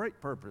 great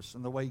purpose,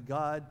 in the way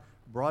God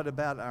brought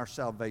about our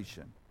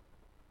salvation.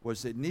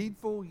 Was it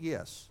needful?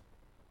 Yes.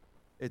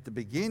 At the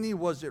beginning,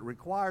 was it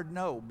required?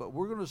 No. But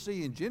we're going to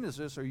see in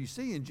Genesis, or you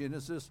see in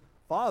Genesis,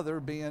 Father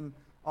being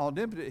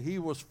omnipotent, he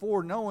was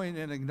foreknowing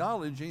and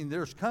acknowledging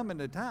there's coming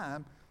a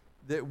time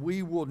that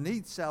we will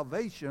need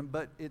salvation,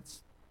 but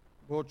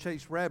we'll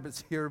chase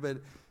rabbits here, but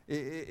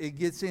it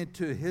gets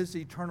into his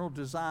eternal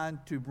design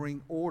to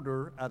bring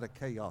order out of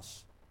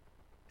chaos,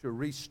 to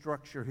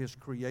restructure his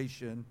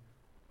creation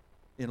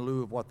in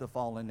lieu of what the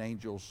fallen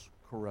angels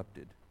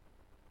corrupted.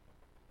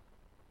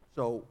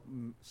 So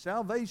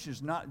salvation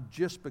is not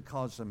just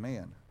because of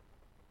man.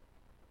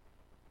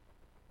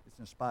 It's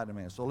in spite of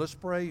man. So let's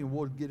pray and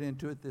we'll get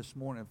into it this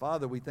morning.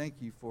 Father, we thank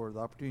you for the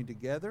opportunity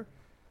together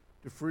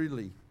to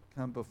freely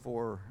come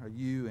before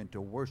you and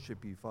to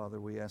worship you, Father.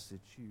 We ask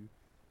that you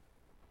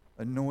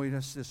anoint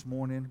us this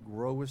morning,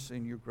 grow us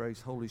in your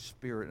grace. Holy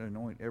Spirit,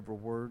 anoint every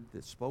word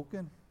that's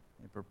spoken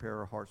and prepare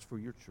our hearts for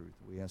your truth.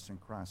 We ask in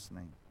Christ's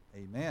name.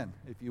 Amen.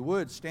 If you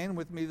would, stand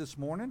with me this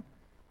morning.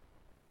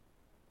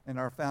 And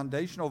our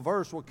foundational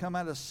verse will come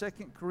out of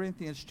 2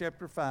 Corinthians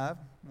chapter 5.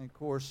 And of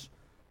course,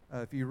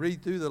 if you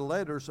read through the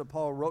letters that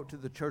Paul wrote to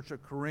the church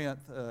of Corinth,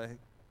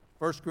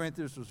 1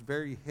 Corinthians was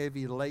very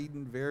heavy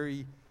laden,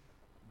 very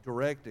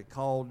direct. It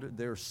called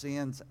their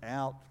sins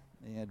out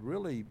and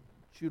really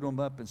chewed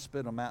them up and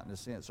spit them out in a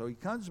sense. So he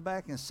comes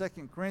back in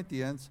 2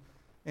 Corinthians,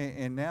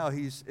 and now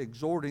he's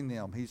exhorting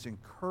them. He's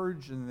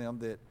encouraging them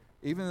that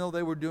even though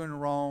they were doing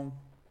wrong,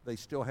 they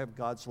still have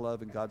God's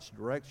love and God's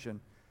direction.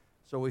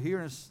 So we hear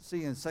and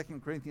see in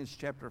 2 Corinthians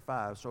chapter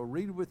 5. So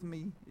read with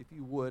me, if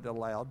you would,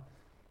 aloud.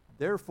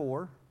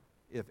 Therefore,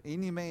 if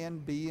any man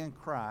be in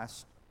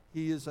Christ,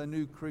 he is a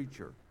new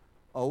creature.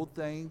 Old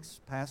things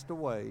passed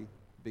away.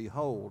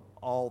 Behold,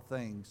 all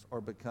things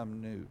are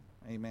become new.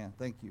 Amen.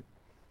 Thank you.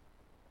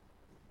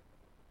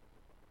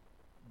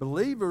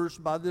 Believers,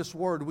 by this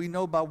word, we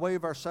know by way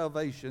of our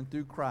salvation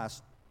through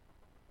Christ,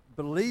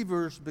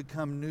 believers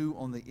become new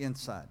on the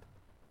inside.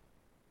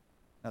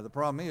 Now, the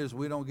problem is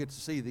we don't get to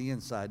see the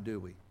inside, do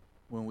we,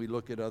 when we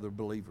look at other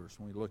believers,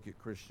 when we look at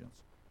Christians.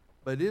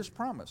 But it is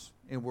promised,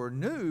 and we're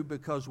new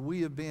because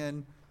we have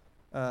been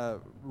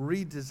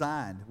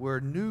redesigned. We're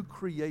a new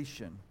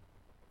creation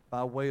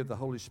by way of the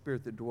Holy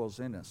Spirit that dwells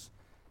in us.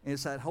 And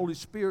it's that Holy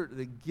Spirit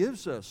that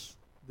gives us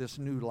this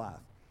new life.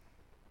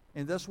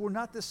 And thus, we're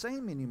not the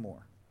same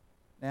anymore.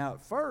 Now,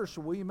 at first,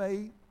 we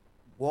may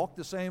walk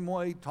the same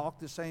way, talk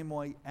the same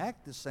way,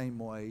 act the same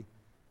way,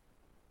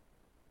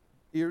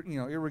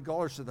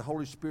 irregardless of the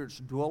Holy Spirit's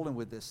dwelling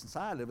with us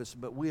inside of us,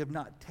 but we have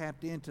not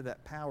tapped into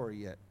that power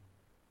yet.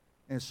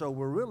 And so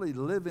we're really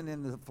living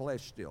in the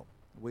flesh still.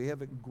 We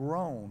haven't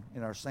grown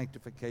in our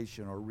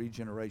sanctification or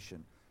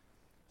regeneration.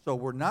 So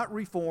we're not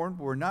reformed,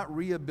 we're not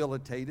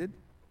rehabilitated,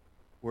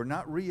 we're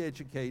not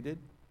re-educated,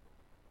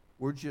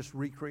 we're just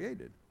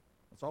recreated.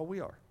 That's all we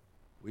are.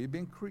 We've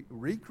been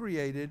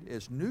recreated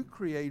as new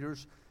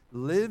creators,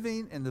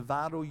 living in the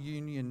vital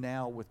union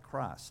now with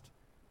Christ.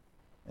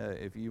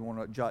 If you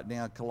want to jot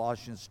down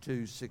Colossians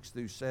 2, 6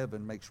 through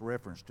 7 makes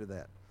reference to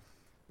that.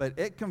 But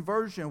at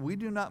conversion, we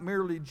do not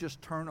merely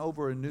just turn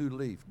over a new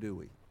leaf, do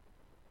we?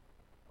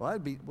 Well,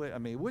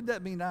 wouldn't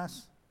that be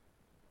nice?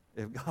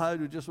 If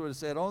God would just would have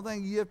said, the only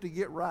thing you have to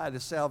get right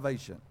is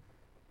salvation.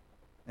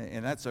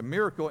 And that's a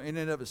miracle in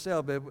and of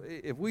itself. But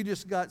if we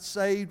just got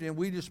saved and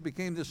we just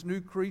became this new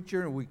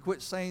creature and we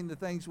quit saying the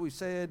things we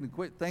said and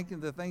quit thinking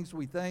the things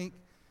we think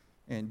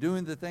and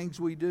doing the things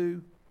we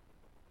do,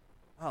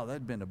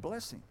 that'd been a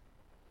blessing.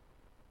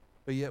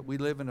 But yet we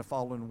live in a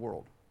fallen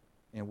world.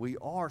 And we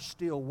are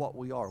still what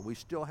we are. We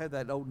still have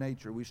that old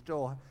nature. We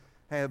still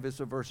have, as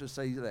the verses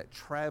say, that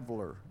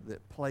traveler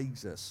that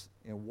plagues us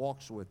and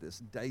walks with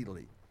us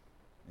daily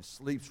and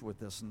sleeps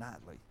with us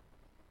nightly.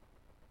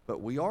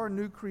 But we are a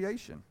new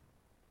creation.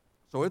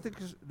 So at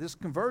this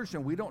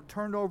conversion, we don't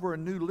turn over a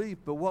new leaf,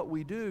 but what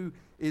we do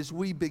is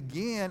we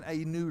begin a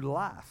new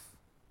life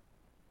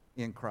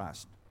in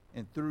Christ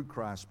and through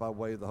Christ by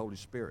way of the Holy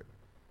Spirit.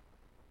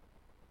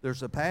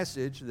 There's a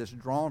passage that's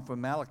drawn from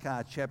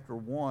Malachi chapter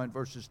 1,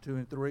 verses 2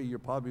 and 3. You're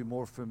probably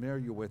more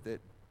familiar with it.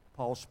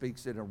 Paul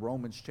speaks it in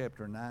Romans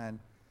chapter 9.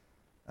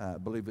 I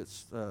believe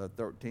it's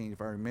 13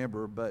 if I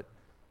remember, but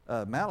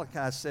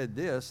Malachi said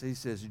this. He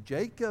says,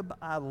 Jacob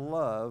I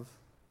love,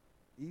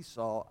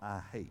 Esau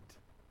I hate.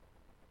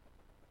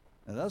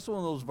 Now that's one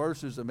of those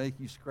verses that make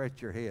you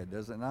scratch your head,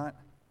 does it not?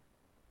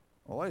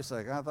 Well, wait a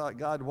second. I thought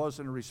God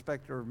wasn't a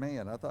respecter of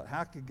man. I thought,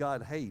 how could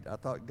God hate? I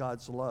thought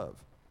God's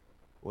love.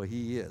 Well,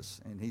 he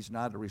is, and he's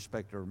not a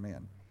respecter of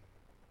men.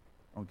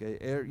 Okay,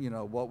 you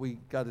know, what we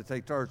got to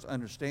take turns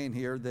understand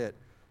here that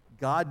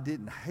God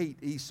didn't hate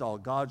Esau.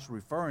 God's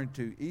referring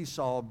to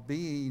Esau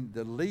being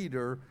the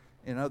leader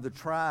in of the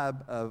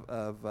tribe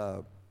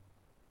of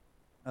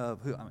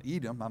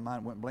Edom. My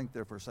mind went blank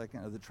there for a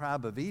second. Of the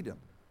tribe of Edom.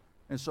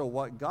 And so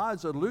what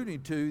God's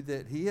alluding to,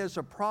 that he has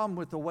a problem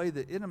with the way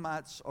the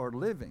Edomites are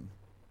living.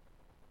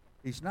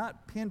 He's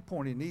not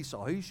pinpointing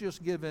Esau. He's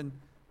just giving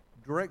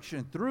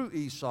direction through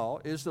Esau,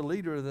 is the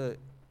leader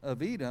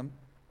of Edom.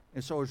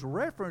 And so his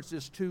reference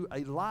is to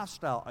a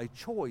lifestyle, a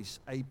choice,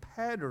 a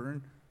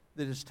pattern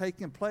that is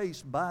taking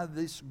place by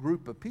this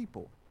group of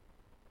people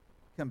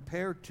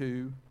compared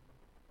to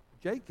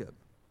Jacob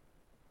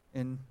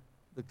and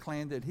the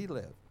clan that he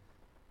led.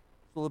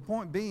 So the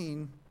point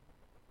being,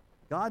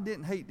 God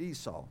didn't hate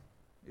Esau.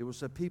 It was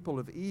the people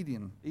of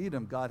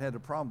Edom God had a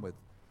problem with.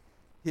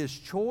 His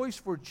choice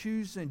for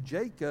choosing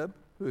Jacob,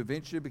 who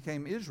eventually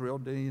became Israel,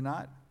 did he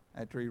not?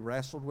 After he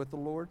wrestled with the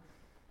Lord,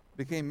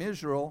 became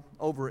Israel,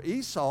 over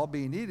Esau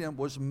being Edom,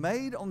 was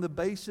made on the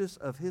basis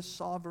of his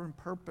sovereign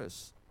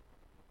purpose,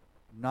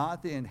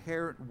 not the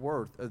inherent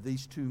worth of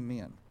these two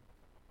men.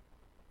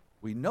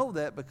 We know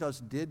that because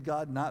did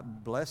God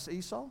not bless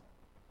Esau?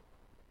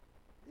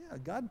 Yeah,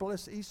 God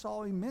blessed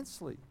Esau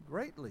immensely,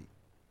 greatly.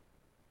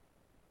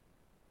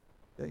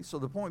 Okay, so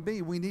the point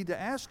being, we need to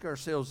ask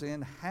ourselves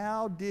then,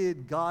 how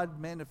did God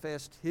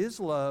manifest his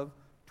love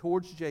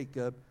towards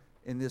Jacob,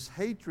 and this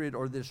hatred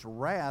or this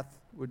wrath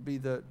would be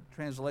the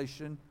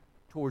translation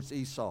towards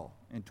Esau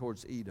and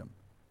towards Edom?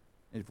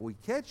 And if we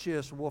catch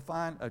this, we'll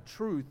find a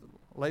truth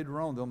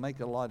later on that'll make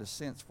a lot of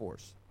sense for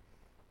us.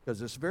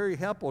 Because it's very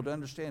helpful to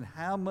understand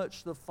how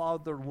much the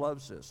Father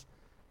loves us,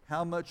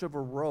 how much of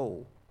a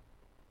role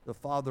the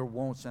Father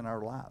wants in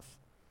our lives.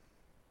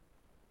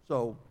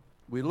 So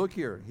we look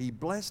here. He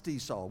blessed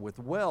Esau with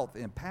wealth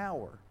and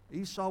power.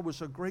 Esau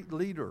was a great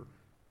leader.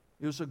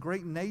 It was a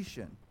great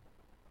nation.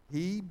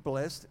 He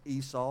blessed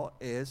Esau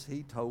as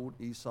he told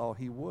Esau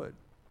he would.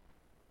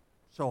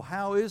 So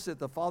how is it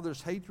the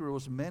Father's hatred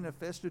was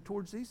manifested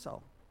towards Esau?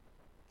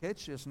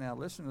 Catch this now.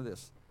 Listen to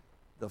this.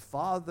 The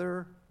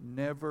Father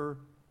never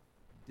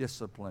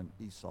disciplined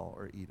Esau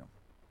or Edom.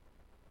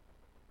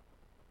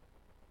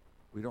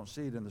 We don't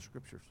see it in the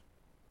Scriptures.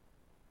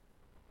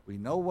 We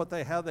know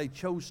how they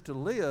chose to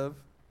live,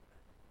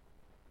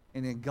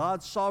 and in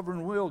God's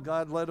sovereign will,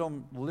 God let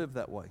them live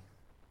that way.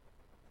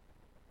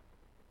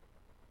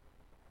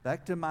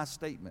 Back to my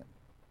statement.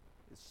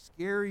 It's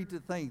scary to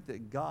think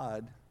that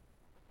God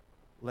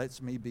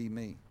lets me be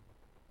me.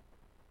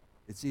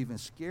 It's even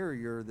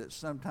scarier that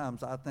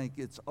sometimes I think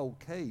it's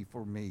okay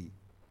for me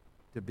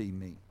to be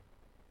me.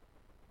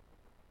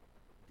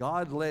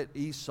 God let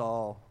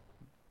Esau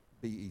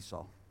be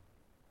Esau.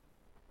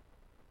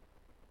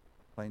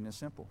 Plain and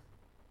simple.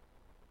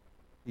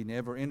 He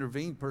never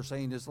intervened per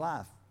se in his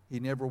life. He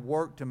never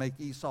worked to make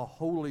Esau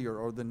holier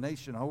or the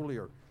nation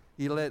holier.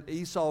 He let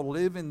Esau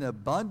live in the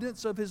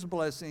abundance of his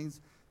blessings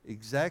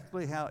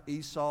exactly how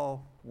Esau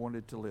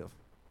wanted to live.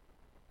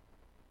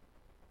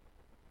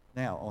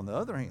 Now, on the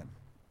other hand,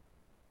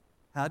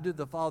 how did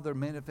the Father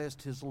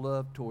manifest his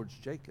love towards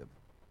Jacob?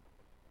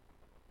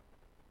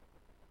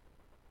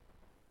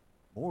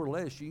 More or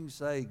less, you can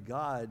say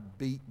God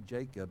beat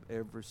Jacob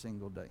every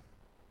single day.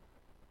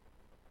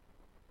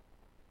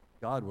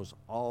 God was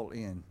all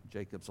in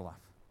Jacob's life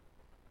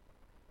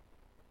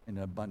in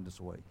an abundance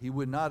way. He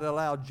would not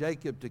allow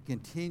Jacob to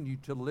continue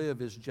to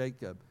live as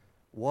Jacob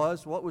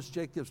was. What was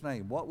Jacob's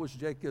name? What was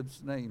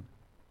Jacob's name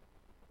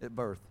at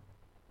birth?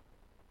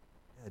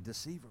 A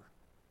deceiver.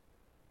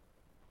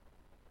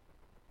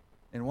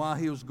 And while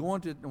it was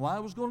going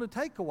to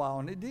take a while,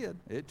 and it did,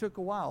 it took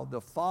a while,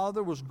 the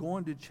Father was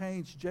going to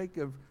change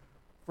Jacob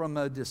from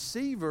a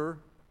deceiver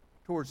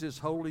towards his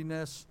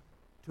holiness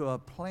to a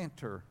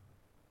planter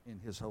in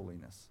his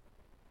holiness.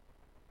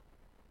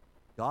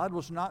 God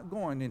was not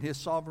going, in his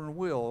sovereign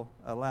will,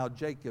 allow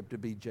Jacob to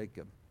be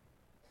Jacob.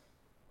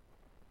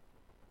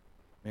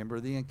 Remember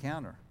the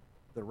encounter,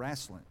 the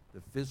wrestling,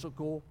 the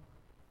physical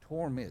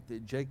torment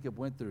that Jacob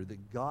went through,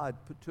 that God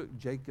took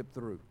Jacob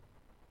through.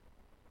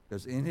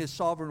 Because in his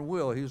sovereign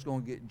will, he was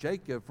going to get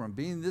Jacob from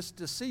being this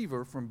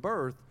deceiver from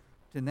birth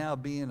to now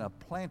being a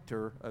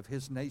planter of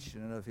his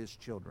nation and of his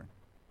children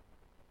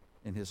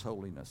in his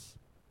holiness.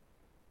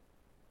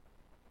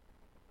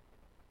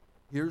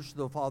 Here's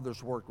the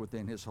Father's work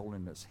within his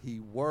holiness. He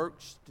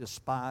works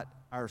despite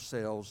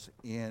ourselves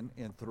in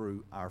and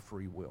through our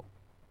free will.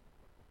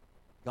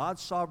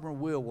 God's sovereign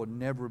will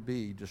never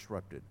be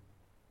disrupted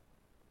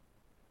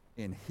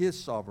in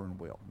his sovereign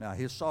will. Now,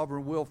 his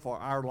sovereign will for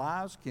our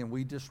lives, can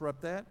we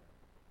disrupt that?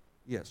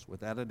 Yes,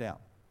 without a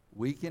doubt.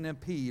 We can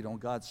impede on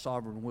God's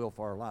sovereign will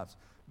for our lives.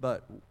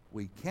 but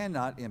we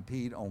cannot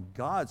impede on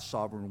God's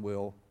sovereign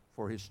will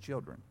for his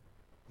children.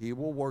 He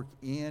will work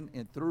in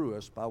and through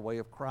us by way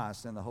of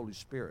Christ and the Holy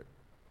Spirit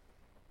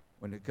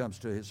when it comes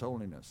to his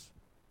holiness.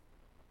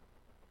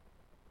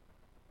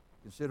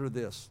 Consider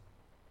this.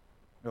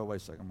 No, wait a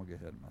second. I'm going to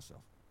get ahead of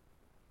myself.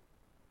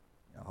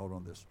 Yeah, hold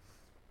on this.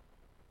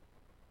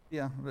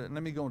 Yeah, let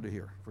me go into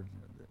here.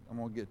 I'm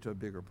going to get to a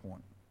bigger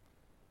point.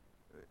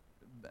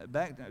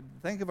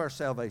 Think of our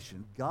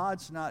salvation.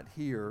 God's not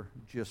here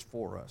just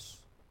for us.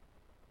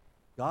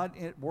 God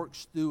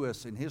works through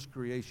us in his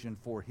creation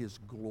for his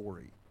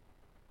glory.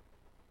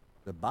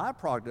 The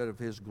byproduct of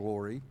his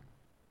glory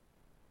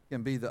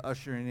can be the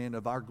ushering in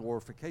of our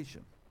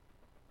glorification,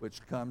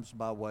 which comes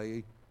by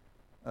way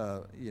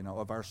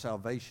of our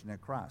salvation in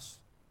Christ.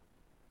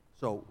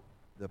 So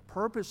the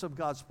purpose of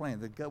God's plan,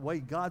 the way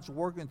God's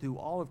working through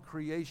all of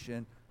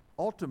creation,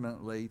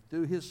 ultimately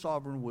through his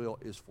sovereign will,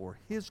 is for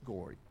his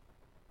glory,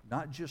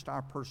 not just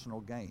our personal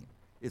gain.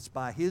 It's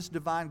by his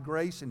divine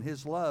grace and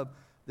his love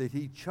that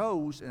he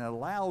chose and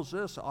allows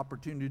us the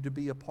opportunity to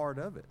be a part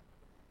of it.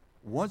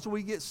 Once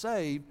we get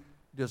saved,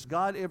 does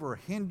God ever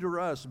hinder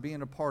us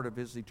being a part of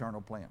his eternal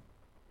plan?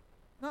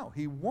 No,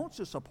 he wants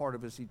us a part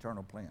of his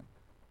eternal plan.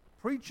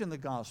 Preaching the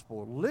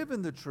gospel,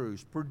 living the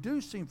truth,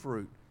 producing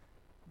fruit,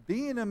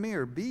 being a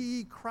mirror, be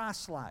ye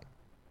Christ-like,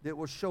 that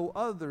will show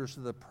others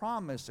the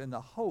promise and the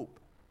hope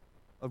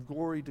of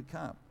glory to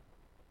come.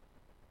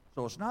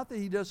 So it's not that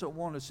he doesn't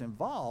want us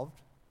involved,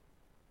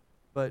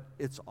 but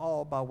it's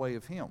all by way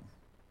of him.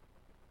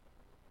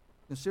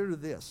 Consider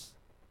this.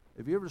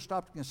 Have you ever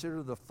stopped to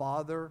consider the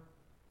Father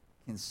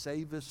can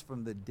save us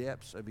from the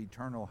depths of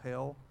eternal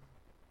hell,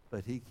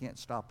 but he can't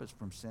stop us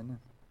from sinning?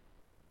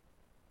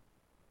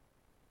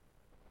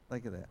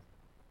 Think of that.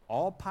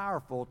 All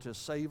powerful to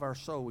save our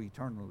soul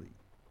eternally.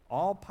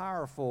 All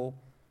powerful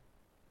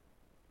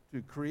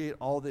to create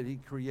all that he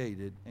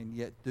created, and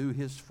yet through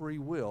his free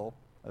will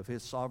of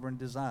his sovereign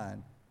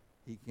design,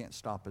 he can't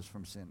stop us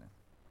from sinning.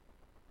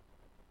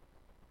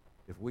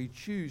 If we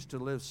choose to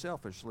live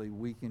selfishly,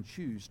 we can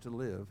choose to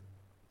live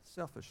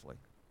selfishly.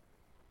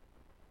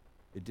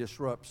 It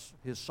disrupts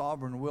his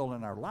sovereign will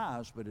in our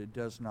lives, but it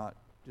does not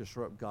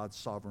disrupt God's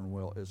sovereign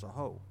will as a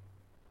whole.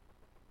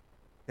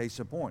 Case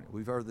in point,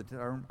 we've heard the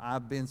term,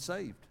 I've been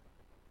saved.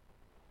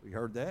 We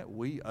heard that.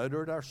 We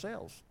uttered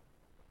ourselves.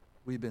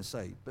 We've been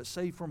saved. But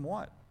saved from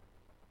what?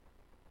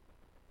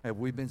 Have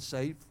we been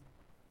saved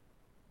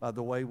by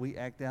the way we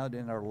act out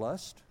in our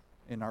lust,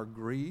 in our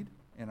greed,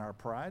 in our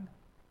pride?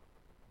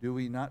 Do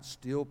we not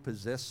still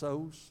possess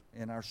those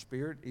in our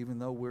spirit even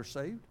though we're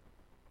saved?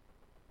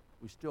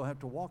 We still have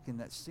to walk in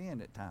that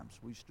sin at times.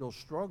 We still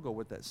struggle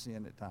with that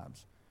sin at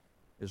times,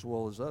 as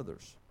well as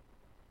others.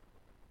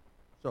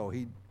 So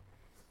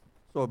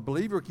a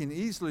believer can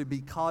easily be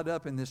caught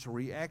up in this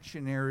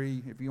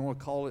reactionary, if you want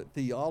to call it,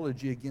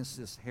 theology against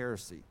this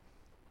heresy.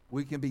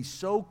 We can be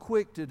so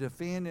quick to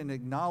defend and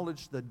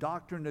acknowledge the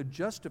doctrine of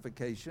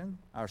justification,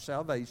 our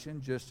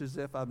salvation, just as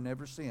if I've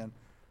never sinned.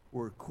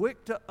 We're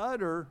quick to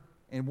utter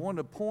and want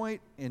to point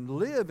and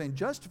live in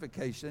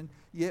justification,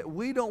 yet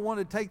we don't want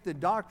to take the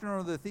doctrine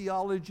or the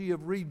theology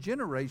of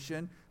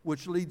regeneration,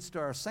 which leads to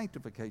our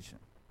sanctification.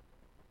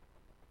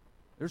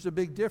 There's a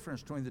big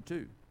difference between the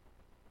two.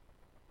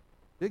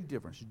 Big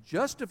difference.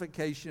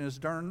 Justification is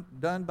done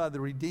by the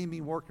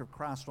redeeming work of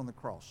Christ on the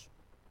cross.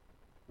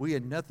 We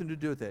had nothing to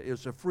do with that. It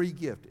was a free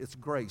gift. It's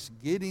grace,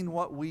 getting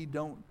what we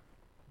don't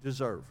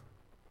deserve.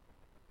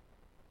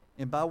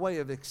 And by way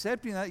of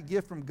accepting that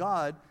gift from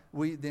God,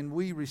 we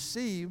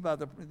receive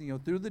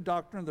through the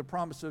doctrine of the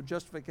promise of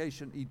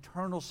justification,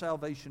 eternal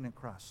salvation in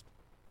Christ.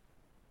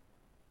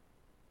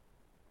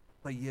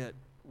 But yet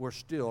we're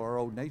still our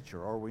old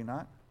nature, are we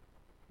not?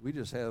 We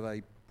just have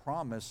a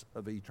promise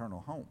of eternal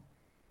home.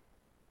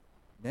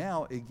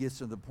 Now it gets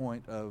to the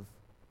point of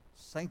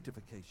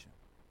sanctification,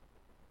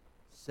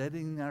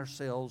 setting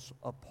ourselves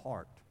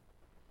apart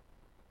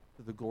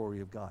to the glory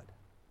of God.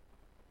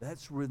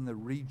 That's when the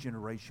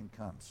regeneration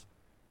comes.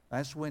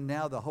 That's when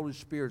now the Holy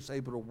Spirit's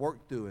able to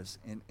work through us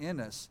and in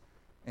us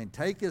and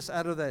take us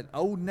out of that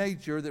old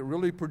nature that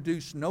really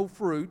produced no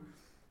fruit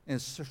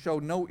and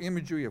showed no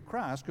imagery of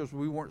Christ because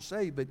we weren't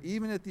saved. But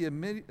even at the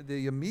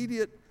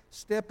immediate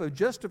step of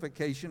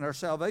justification, our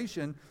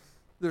salvation,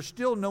 there's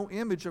still no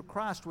image of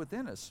Christ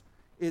within us.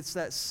 It's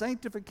that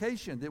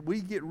sanctification that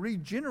we get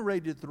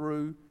regenerated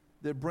through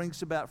that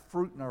brings about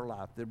fruit in our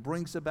life, that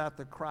brings about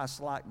the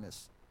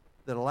Christ-likeness,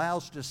 that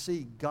allows us to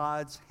see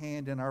God's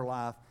hand in our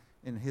life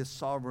and his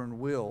sovereign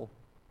will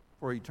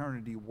for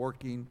eternity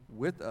working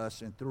with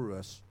us and through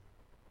us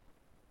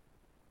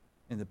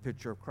in the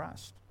picture of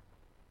Christ.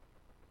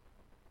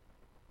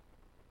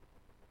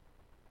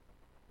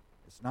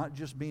 It's not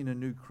just being a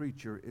new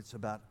creature, it's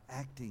about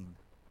acting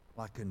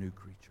like a new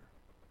creature.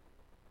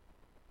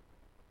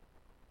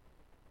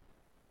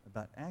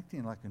 About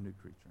acting like a new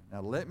creature.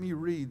 Now let me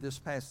read this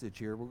passage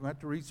here. We're going to have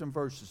to read some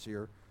verses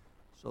here,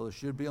 so it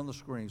should be on the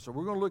screen. So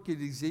we're going to look at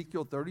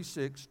Ezekiel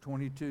 36,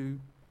 22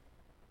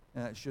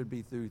 It should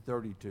be through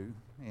 32.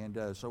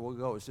 And so we'll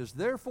go. It says,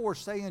 therefore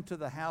say unto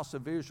the house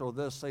of Israel,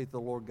 thus saith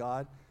the Lord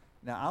God.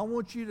 Now I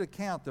want you to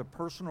count the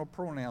personal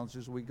pronouns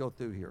as we go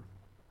through here.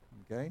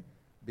 Okay?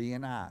 Be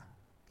and I.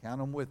 Count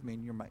them with me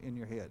in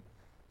your head.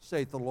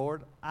 Saith the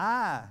Lord,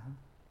 I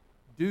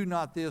do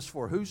not this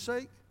for whose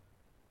sake?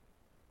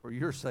 For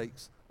your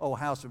sakes, O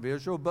house of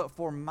Israel, but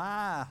for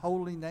my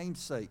holy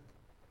name's sake,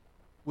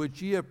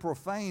 which ye have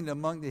profaned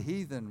among the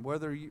heathen,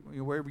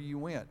 wherever you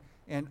went.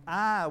 And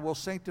I will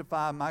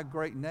sanctify my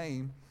great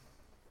name,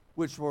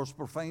 which was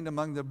profaned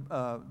among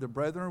the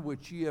brethren,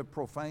 which ye have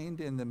profaned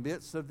in the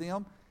midst of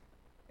them.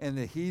 And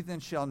the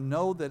heathen shall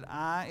know that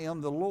I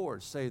am the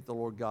Lord, saith the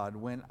Lord God,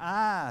 when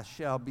I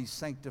shall be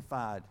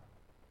sanctified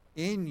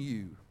in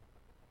you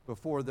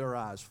before their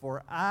eyes.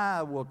 For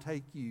I will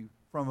take you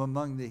from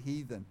among the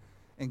heathen,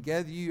 and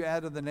gather you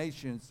out of the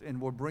nations, and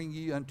will bring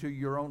you unto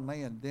your own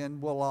land. Then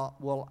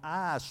will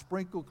I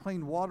sprinkle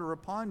clean water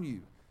upon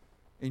you,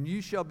 and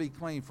you shall be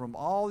clean from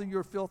all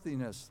your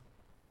filthiness,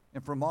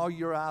 and from all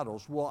your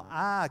idols will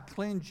I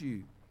cleanse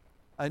you.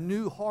 A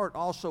new heart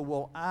also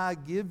will I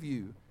give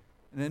you,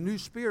 and a new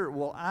spirit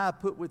will I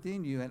put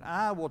within you, and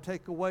I will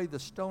take away the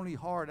stony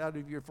heart out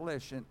of your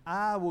flesh, and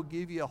I will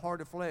give you a heart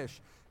of flesh,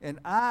 and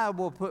I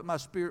will put my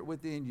spirit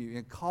within you,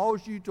 and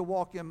cause you to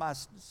walk in my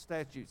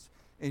statutes.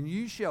 And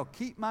you shall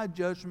keep my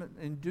judgment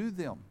and do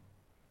them.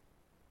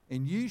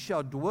 And you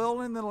shall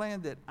dwell in the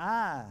land that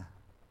I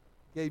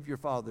gave your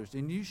fathers.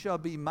 And you shall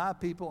be my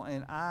people,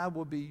 and I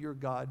will be your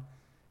God.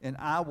 And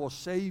I will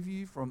save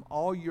you from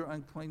all your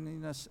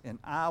uncleanness, and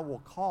I will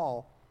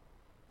call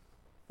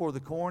for the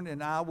corn,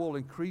 and I will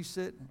increase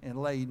it,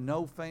 and lay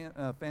no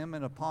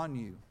famine upon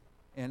you.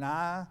 And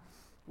I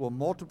will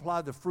multiply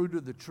the fruit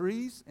of the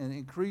trees, and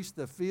increase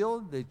the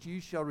field, that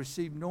you shall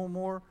receive no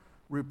more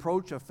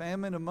reproach of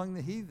famine among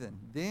the heathen.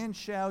 Then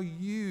shall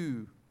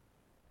you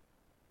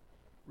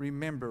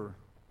remember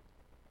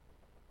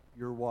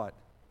your what?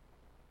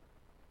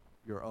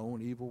 Your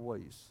own evil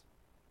ways,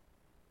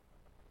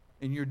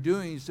 and your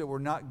doings that were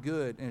not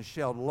good, and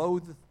shall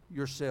loathe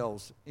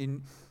yourselves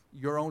in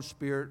your own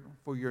spirit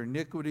for your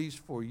iniquities,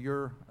 for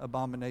your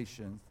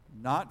abominations.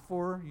 Not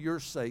for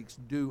your sakes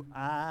do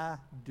I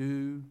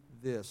do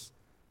this,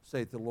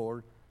 saith the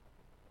Lord.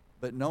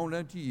 But known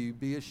unto you,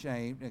 be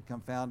ashamed and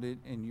confounded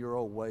in your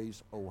old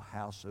ways, O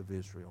house of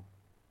Israel.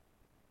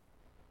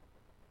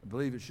 I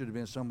believe it should have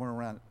been somewhere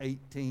around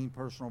 18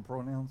 personal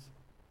pronouns.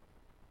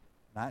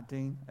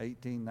 19,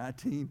 18,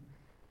 19.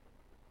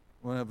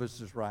 One of us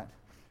is right.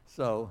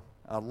 So,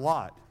 a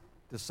lot,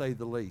 to say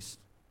the least.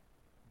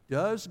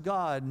 Does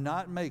God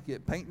not make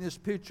it, paint this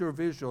picture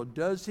of Israel,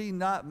 does he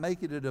not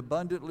make it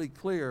abundantly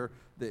clear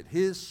that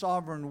his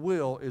sovereign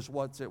will is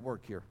what's at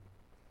work here?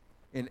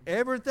 In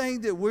everything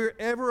that we're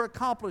ever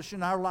accomplished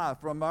in our life,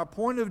 from our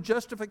point of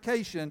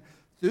justification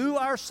through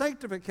our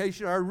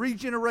sanctification, our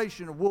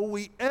regeneration, will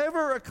we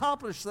ever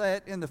accomplish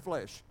that in the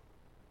flesh?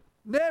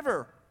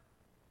 Never.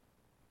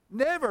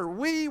 Never.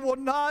 We will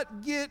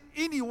not get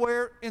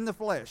anywhere in the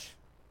flesh.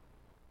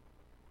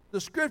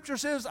 The scripture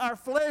says our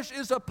flesh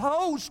is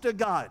opposed to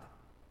God.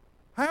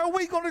 How are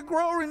we going to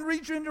grow in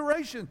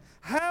regeneration?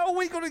 How are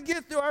we going to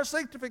get through our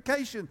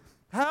sanctification?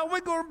 How are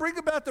we going to bring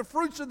about the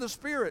fruits of the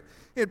Spirit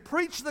and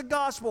preach the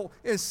gospel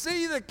and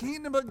see the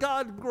kingdom of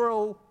God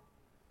grow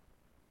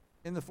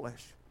in the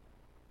flesh?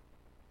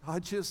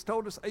 God just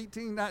told us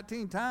 18,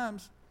 19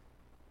 times,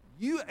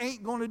 you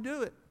ain't going to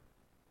do it.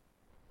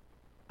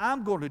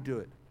 I'm going to do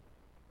it.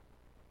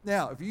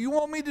 Now, if you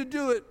want me to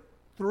do it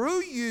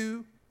through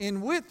you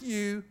and with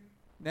you,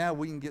 now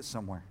we can get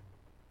somewhere.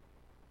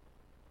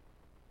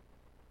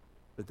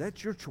 But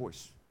that's your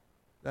choice.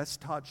 That's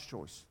Todd's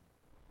choice.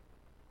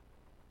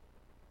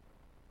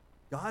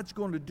 God's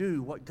going to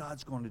do what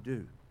God's going to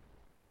do.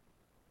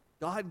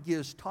 God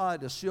gives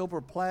Todd a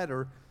silver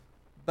platter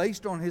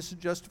based on his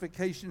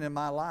justification in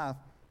my life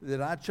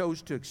that I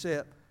chose to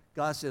accept.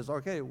 God says,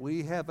 okay,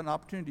 we have an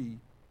opportunity.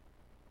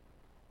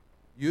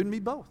 You and me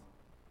both.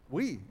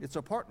 It's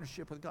a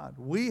partnership with God.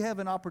 We have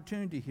an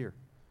opportunity here.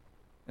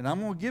 And I'm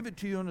going to give it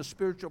to you on a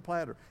spiritual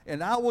platter.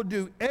 And I will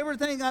do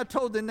everything I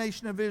told the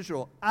nation of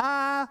Israel.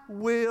 I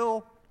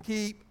will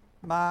keep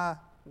my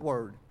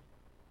word.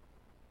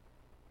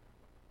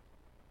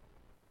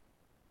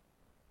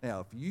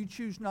 Now, if you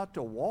choose not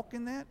to walk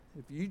in that,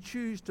 if you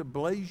choose to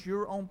blaze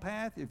your own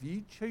path, if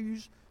you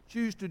choose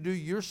to do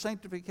your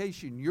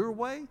sanctification your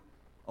way,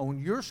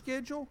 on your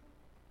schedule,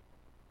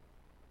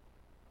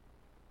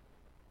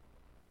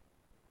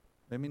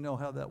 let me know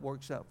how that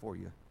works out for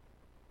you.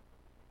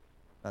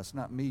 That's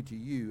not me to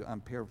you.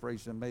 I'm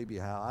paraphrasing maybe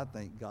how I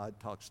think God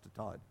talks to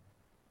Todd.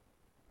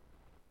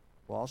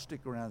 Well, I'll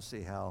stick around and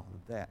see how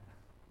that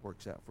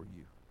works out for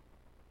you.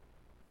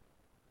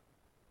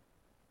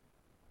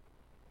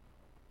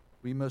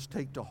 We must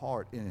take to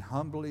heart and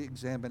humbly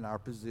examine our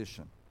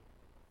position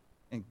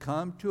and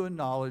come to a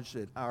knowledge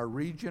that our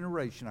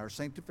regeneration, our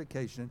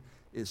sanctification,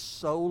 is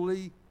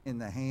solely in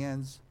the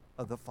hands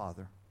of the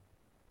Father.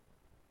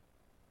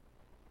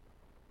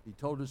 He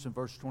told us in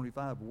verse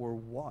 25, we're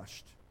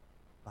washed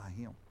by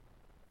him.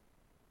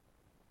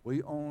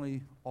 We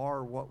only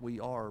are what we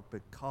are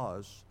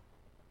because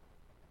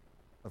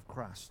of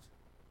Christ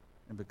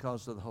and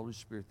because of the Holy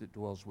Spirit that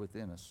dwells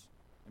within us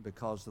and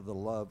because of the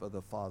love of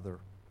the Father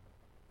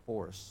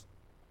for us.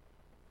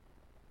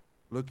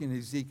 Looking at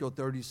Ezekiel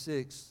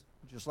 36,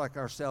 just like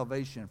our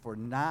salvation, for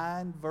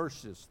 9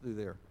 verses through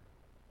there,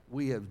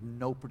 we have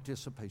no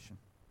participation.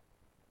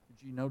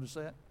 Did you notice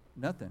that?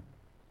 Nothing.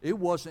 It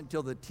wasn't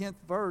until the 10th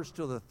verse,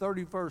 till the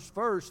 31st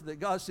verse, that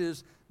God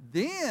says,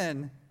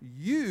 then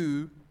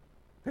you,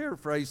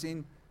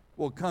 paraphrasing,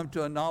 will come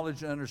to a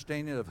knowledge and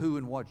understanding of who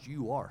and what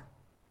you are.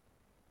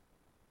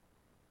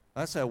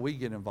 That's how we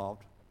get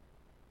involved.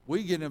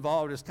 We get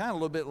involved, it's kind of a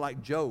little bit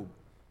like Job.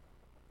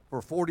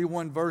 For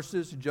 41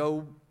 verses,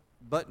 Job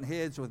butting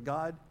heads with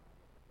God.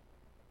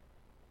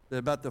 Then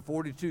about the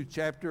 42nd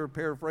chapter,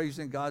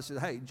 paraphrasing, God says,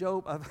 hey,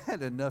 Job, I've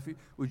had enough of you.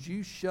 Would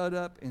you shut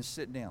up and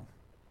sit down?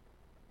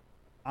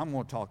 I'm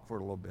going to talk for a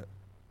little bit.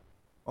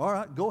 All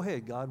right, go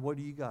ahead, God. What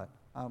do you got?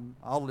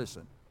 I'll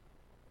listen.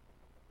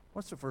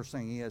 What's the first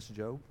thing he asks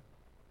Job?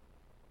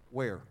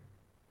 Where?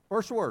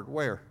 First word,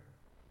 where?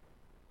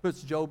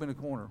 Puts Job in a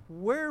corner.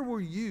 Where were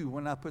you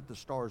when I put the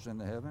stars in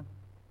the heaven?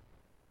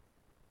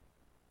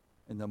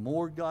 And the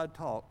more God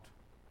talked,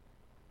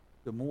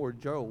 the more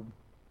Job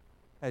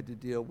had to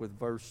deal with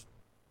verse,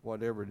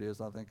 whatever it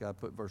is. I think I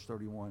put verse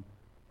 31.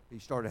 He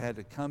had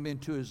to come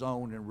into his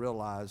own and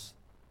realize,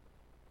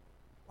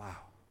 wow,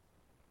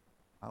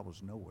 I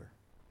was nowhere.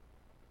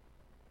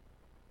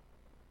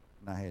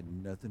 And I had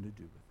nothing to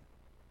do with it.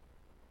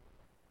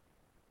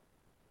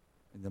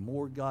 And the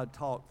more God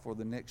talked for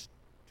the next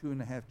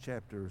 2.5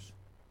 chapters,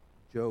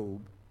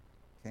 Job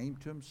came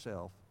to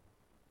himself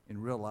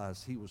and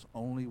realized he was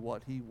only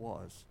what he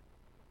was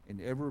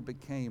and ever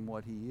became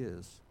what he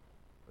is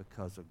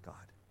because of God.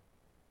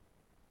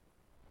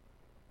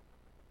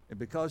 And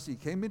because he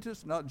came into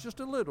this, not just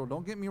a little,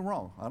 don't get me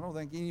wrong. I don't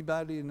think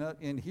anybody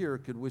in here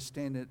could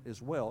withstand it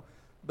as well.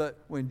 But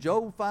when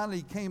Job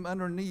finally came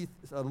underneath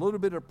a little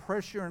bit of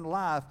pressure in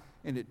life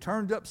and it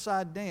turned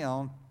upside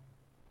down,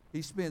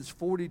 he spends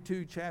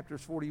 42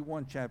 chapters,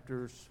 41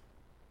 chapters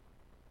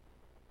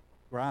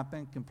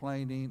griping,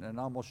 complaining, and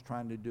almost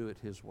trying to do it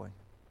his way.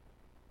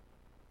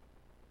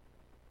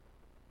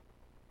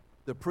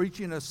 The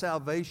preaching of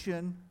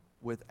salvation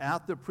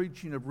without the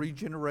preaching of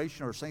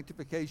regeneration or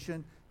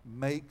sanctification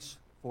makes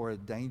for a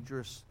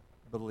dangerous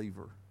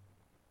believer.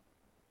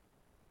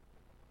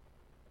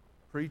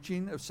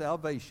 Preaching of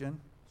salvation,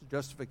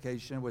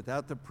 justification,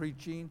 without the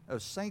preaching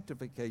of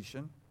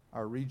sanctification,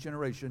 or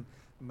regeneration,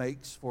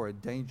 makes for a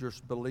dangerous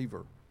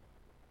believer.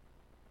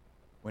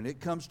 When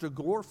it comes to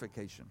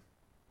glorification,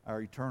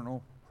 our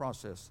eternal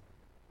process,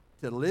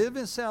 to live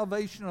in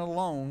salvation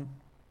alone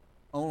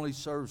only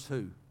serves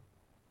who?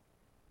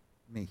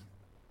 Me.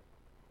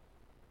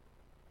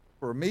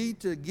 For me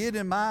to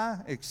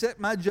accept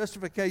my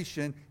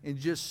justification and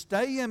just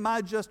stay in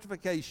my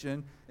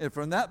justification, and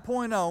from that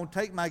point on,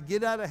 take my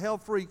get out of hell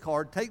free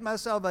card, take my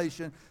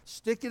salvation,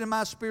 stick it in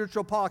my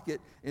spiritual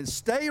pocket, and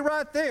stay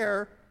right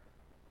there,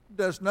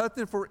 does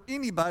nothing for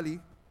anybody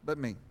but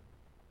me.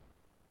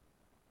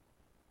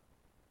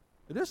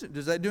 It doesn't.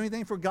 Does that do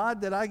anything for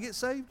God that I get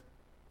saved?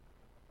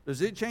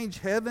 Does it change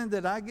heaven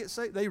that I get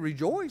saved? They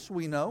rejoice,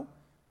 we know.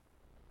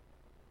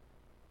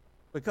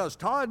 Because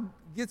Todd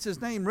gets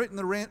his name written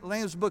in the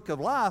Lamb's Book of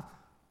Life,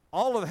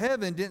 all of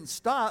heaven didn't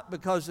stop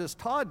because this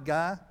Todd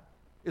guy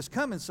is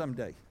coming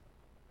someday.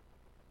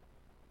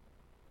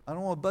 I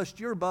don't want to bust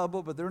your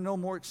bubble, but they're no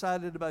more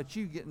excited about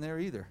you getting there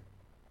either,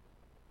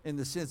 in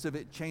the sense of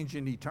it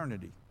changing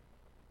eternity.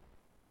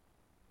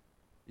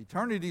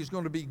 Eternity is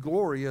going to be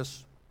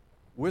glorious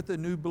with a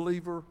new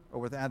believer or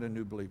without a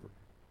new believer.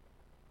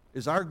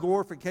 Is our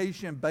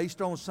glorification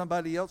based on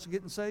somebody else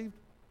getting saved?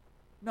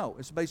 No,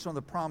 it's based on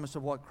the promise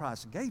of what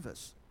Christ gave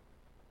us.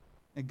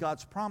 And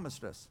God's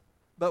promised us.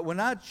 But when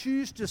I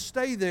choose to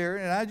stay there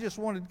and I just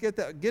want to get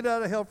that get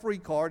out of hell free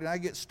card and I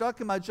get stuck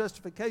in my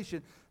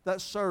justification, that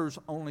serves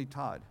only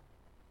Todd.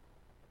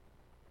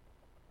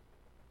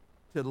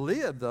 To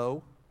live,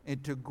 though,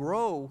 and to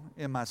grow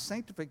in my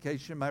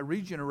sanctification, my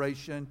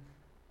regeneration,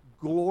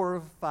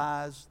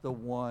 glorifies the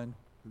one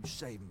who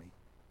saved me.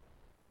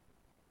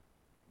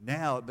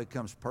 Now it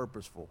becomes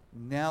purposeful.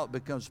 Now it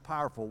becomes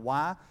powerful.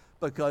 Why?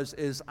 Because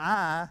as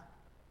I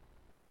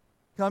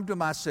come to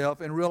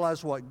myself and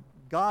realize what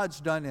God's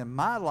done in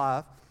my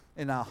life,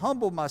 and I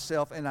humble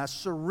myself and I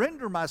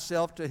surrender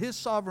myself to His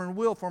sovereign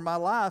will for my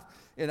life,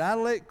 and I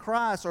let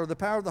Christ or the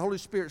power of the Holy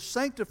Spirit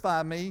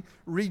sanctify me,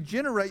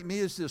 regenerate me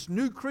as this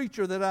new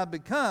creature that I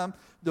become,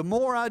 the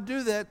more I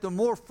do that, the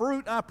more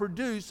fruit I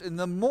produce, and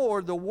the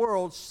more the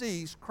world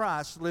sees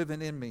Christ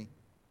living in me,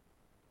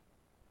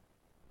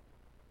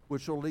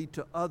 which will lead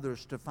to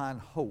others to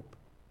find hope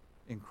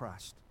in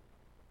Christ.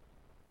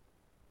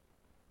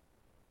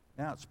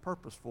 Now it's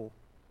purposeful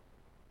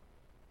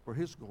for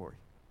His glory,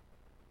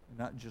 and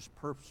not just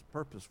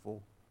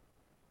purposeful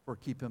for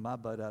keeping my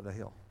butt out of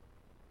hell.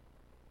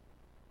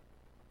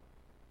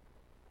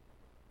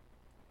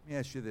 Let me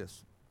ask you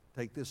this.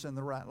 Take this in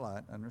the right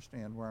light.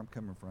 Understand where I'm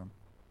coming from.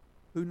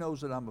 Who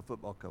knows that I'm a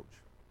football coach?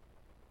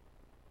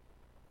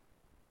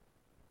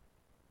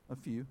 a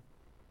few.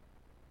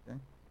 Okay?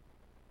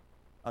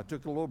 I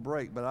took a little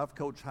break, but I've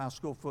coached high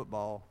school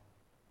football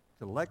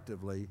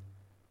collectively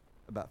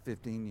about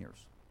 15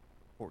 years,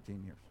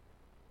 14 years.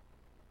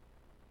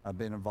 I've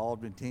been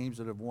involved in teams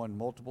that have won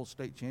multiple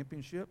state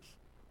championships.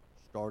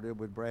 Started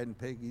with Brad and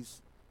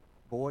Peggy's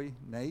boy,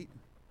 Nate.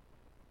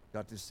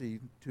 Got to see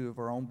two of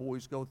our own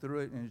boys go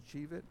through it and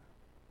achieve it.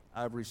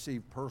 I've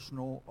received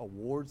personal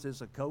awards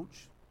as a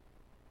coach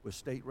with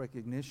state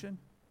recognition.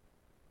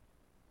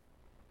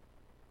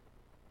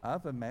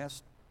 I've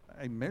amassed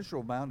a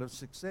measurable amount of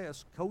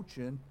success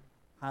coaching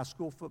high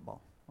school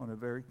football on a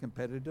very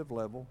competitive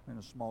level in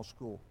a small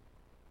school.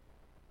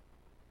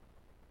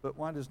 But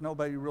why does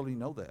nobody really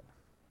know that?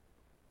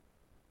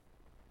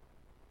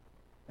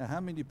 Now, how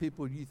many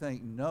people do you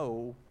think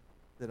know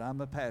that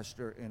I'm a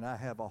pastor and I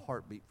have a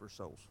heartbeat for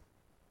souls?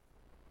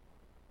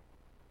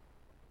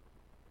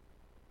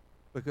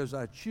 Because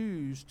I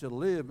choose to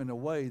live in a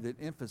way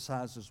that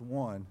emphasizes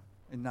one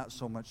and not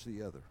so much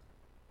the other.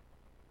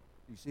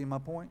 You see my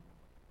point?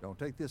 Don't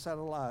take this out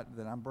of light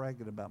that I'm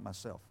bragging about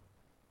myself.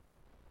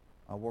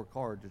 I work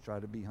hard to try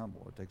to be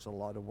humble. It takes a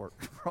lot of work.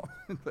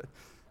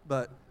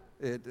 but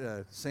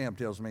Sam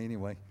tells me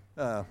anyway.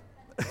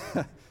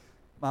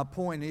 My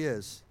point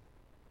is,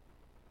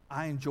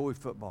 I enjoy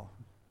football,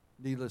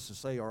 needless to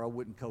say, or I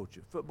wouldn't coach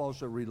it.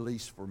 Football's a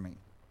release for me.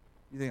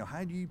 You think,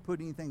 how do you put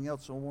anything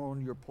else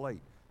on your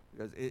plate?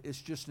 Because it's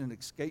just an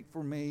escape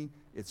for me.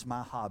 It's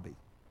my hobby.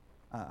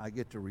 I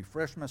get to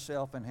refresh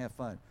myself and have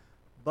fun.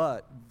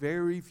 But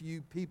very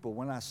few people,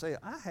 when I say,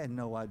 I had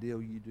no idea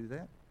you do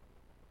that.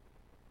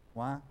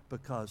 Why?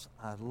 Because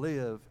I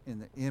live in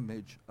the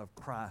image of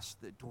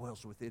Christ that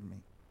dwells within me.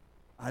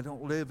 I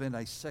don't live in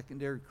a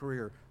secondary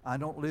career. I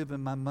don't live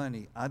in my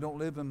money. I don't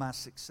live in my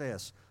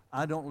success.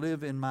 I don't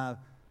live in my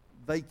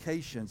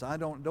vacations.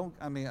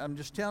 I'm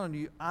just telling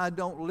you, I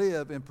don't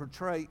live and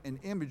portray an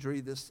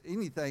imagery that's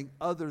anything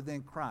other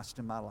than Christ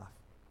in my life.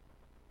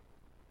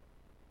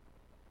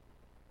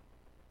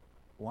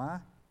 Why?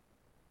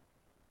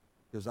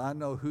 Because I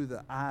know who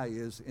the I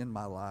is in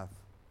my life.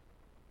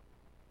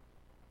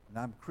 And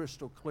I'm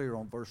crystal clear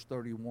on verse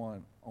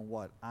 31 on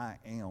what I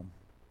am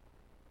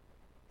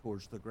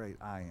towards the great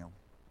I am.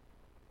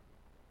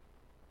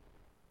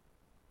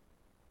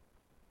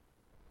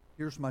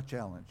 Here's my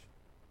challenge.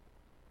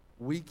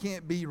 We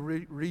can't be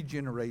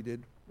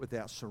regenerated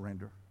without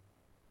surrender.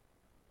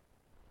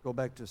 Go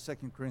back to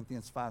 2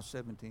 Corinthians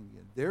 5:17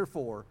 again.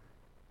 Therefore,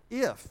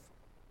 if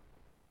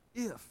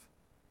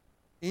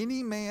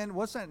any man,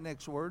 what's that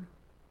next word?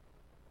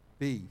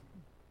 Be.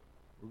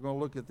 We're going to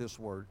look at this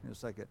word in a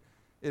second.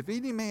 If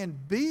any man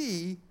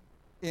be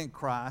in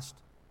Christ,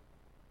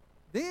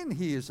 then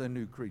he is a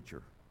new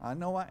creature. I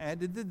know I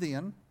added the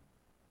then.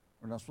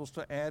 We're not supposed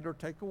to add or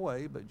take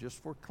away, but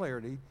just for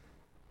clarity.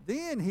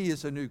 Then he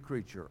is a new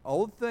creature.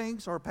 Old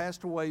things are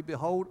passed away.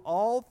 Behold,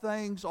 all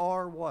things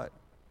are what?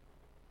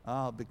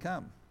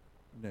 Become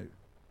new.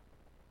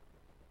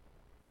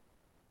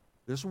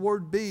 This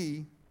word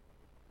be,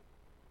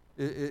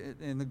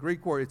 in the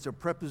Greek word, it's a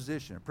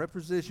preposition.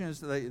 Prepositions,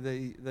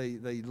 they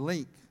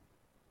link,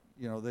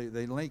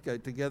 they link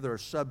together a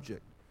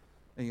subject,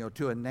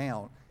 to a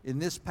noun. In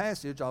this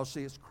passage, I'll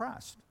see it's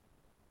Christ.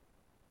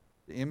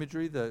 The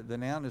imagery, the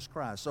noun is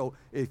Christ. So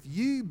if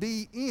you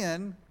be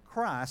in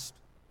Christ,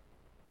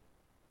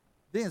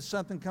 then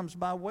something comes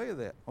by way of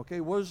that.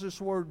 Okay, what does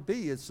this word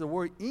be? It's the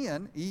word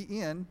in,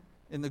 E-N,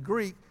 in the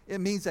Greek.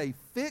 It means a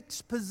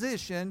fixed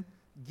position,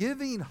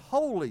 giving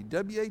wholly,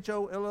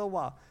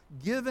 W-H-O-L-L-Y,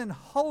 given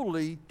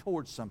wholly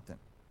towards something.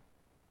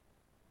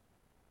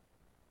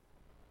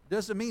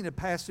 Doesn't mean a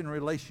passing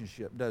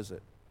relationship, does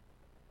it?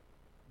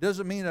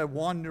 Doesn't mean a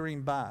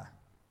wandering by.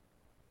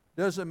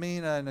 Doesn't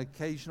mean an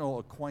occasional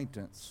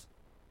acquaintance.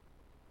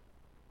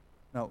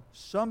 No,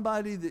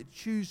 somebody that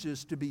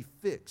chooses to be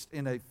fixed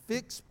in a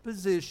fixed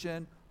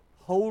position,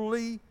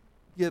 wholly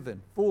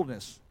given,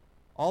 fullness,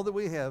 all that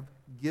we have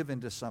given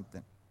to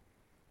something.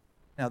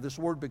 Now, this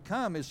word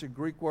become is a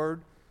Greek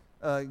word,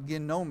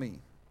 genomi,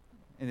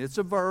 and it's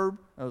a verb.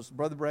 As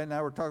Brother Brad and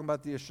I were talking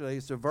about this yesterday,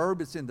 it's a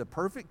verb. It's in the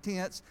perfect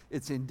tense.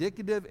 It's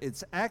indicative.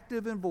 It's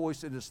active in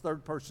voice. It is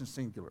third person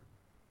singular.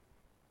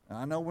 And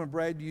I know when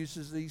Brad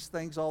uses these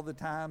things all the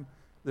time,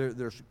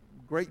 there's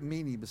great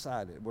meaning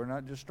beside it. We're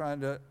not just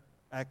trying to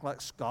act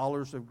like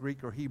scholars of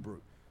Greek or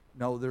Hebrew.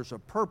 No, there's a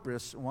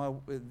purpose why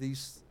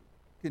these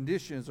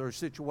conditions or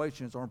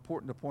situations are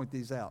important to point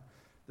these out.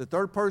 The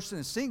third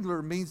person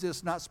singular means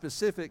it's not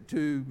specific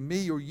to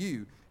me or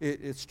you.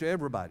 It's to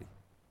everybody.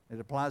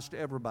 It applies to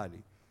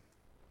everybody.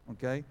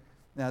 Okay?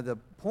 Now the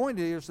point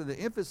is, and the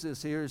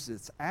emphasis here is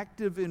it's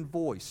active in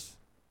voice.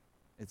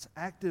 It's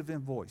active in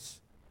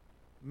voice.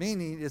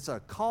 Meaning it's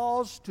a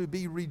cause to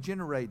be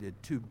regenerated,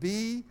 to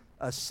be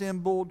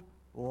assembled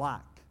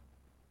like.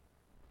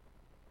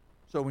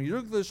 So when you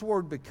look at this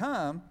word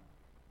become,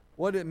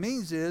 what it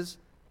means is,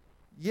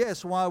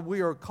 yes, why we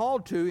are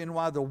called to and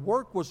why the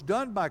work was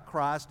done by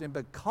Christ, and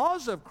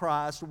because of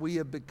Christ we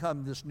have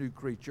become this new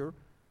creature.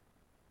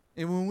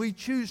 And when we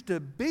choose to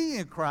be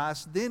in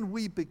Christ, then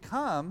we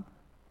become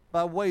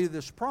by way of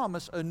this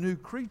promise, a new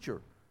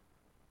creature.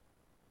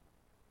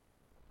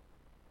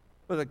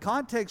 But the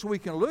context we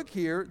can look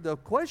here, the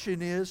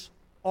question is,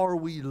 are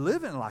we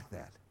living like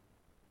that?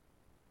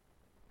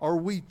 Are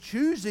we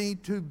choosing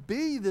to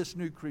be this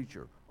new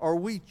creature? Are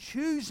we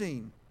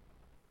choosing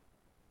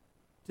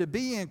to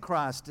be in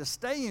Christ, to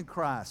stay in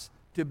Christ,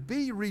 to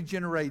be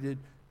regenerated,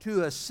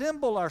 to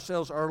assemble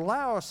ourselves or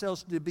allow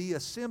ourselves to be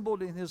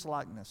assembled in His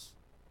likeness?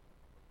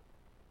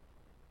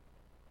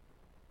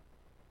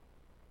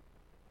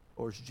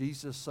 Or is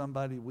Jesus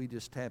somebody we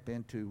just tap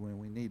into when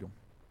we need Him?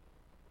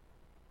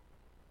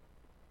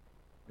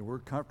 And we're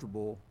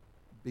comfortable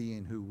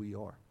being who we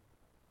are.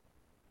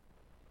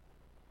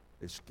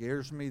 It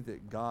scares me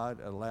that God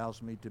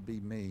allows me to be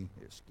me.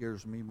 It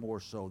scares me more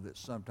so that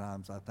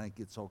sometimes I think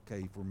it's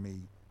okay for me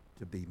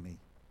to be me.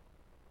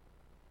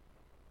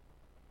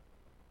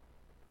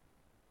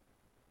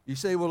 You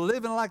say, well,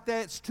 living like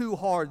that's too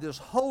hard. This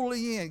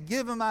wholly in,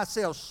 giving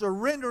myself,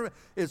 surrender,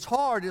 it's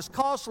hard, it's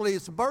costly,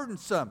 it's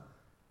burdensome.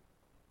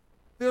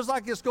 Feels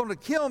like it's going to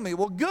kill me.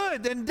 Well,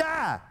 good, then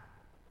die.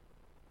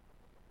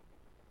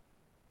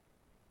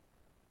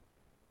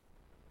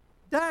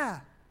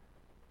 Die.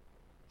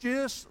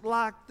 Just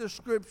like the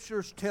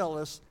Scriptures tell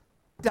us,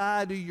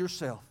 die to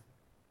yourself.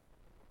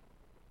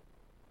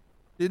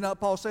 Did not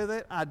Paul say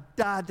that? I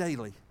die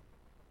daily.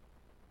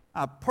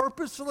 I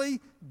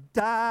purposely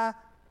die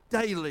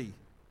daily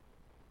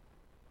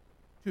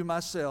to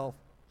myself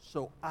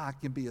so I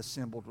can be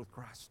assembled with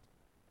Christ.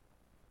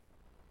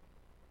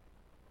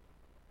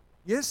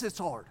 Yes, it's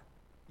hard.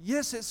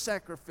 Yes, it's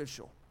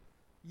sacrificial.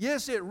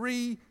 Yes, it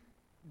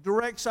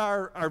redirects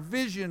our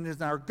vision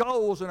and our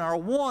goals and our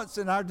wants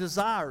and our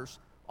desires.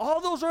 All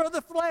those are of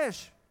the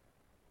flesh.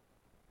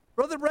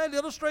 Brother Brad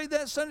illustrated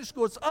that in Sunday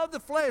school. It's of the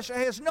flesh. It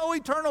has no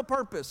eternal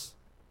purpose.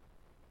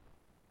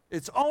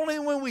 It's only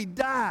when we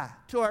die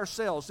to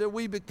ourselves that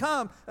we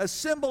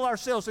assemble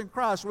ourselves in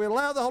Christ. We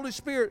allow the Holy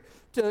Spirit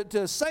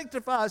to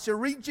sanctify us, to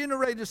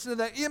regenerate us into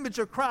that image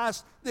of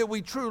Christ, that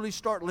we truly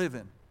start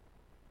living.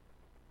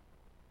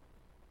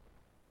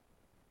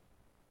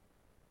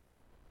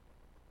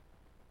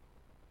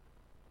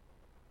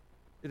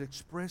 It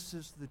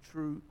expresses the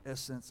true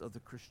essence of the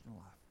Christian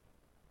life.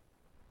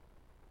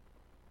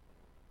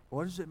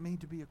 What does it mean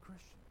to be a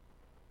Christian?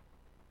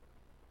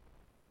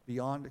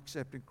 Beyond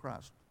accepting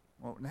Christ.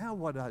 Well, now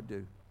what do I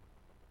do?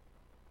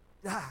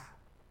 Die.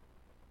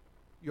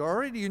 You're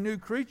already a new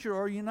creature,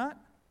 are you not?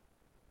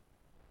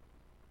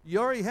 You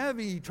already have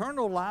an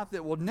eternal life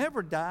that will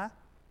never die.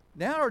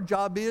 Now our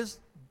job is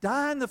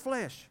die in the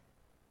flesh.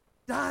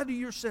 Die to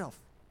yourself.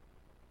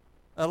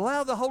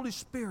 Allow the Holy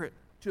Spirit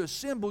to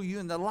assemble you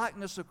in the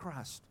likeness of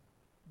Christ.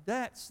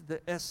 That's the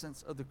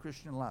essence of the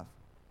Christian life.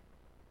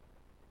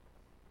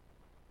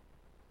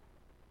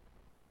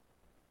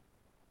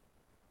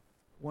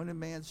 One of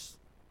man's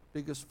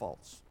biggest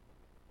faults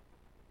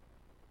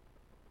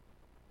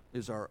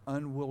is our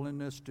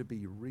unwillingness to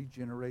be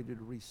regenerated,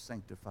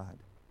 re-sanctified,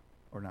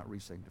 or not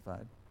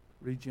re-sanctified,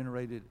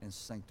 regenerated and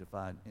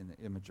sanctified in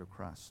the image of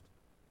Christ.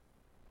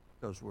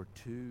 Because we're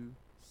too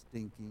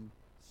stinking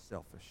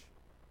selfish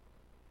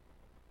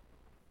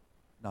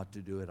not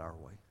to do it our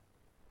way.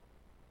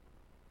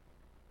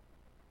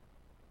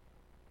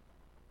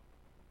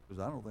 Because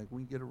I don't think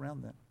we can get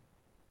around that.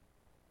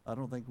 I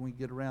don't think we can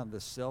get around the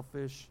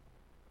selfish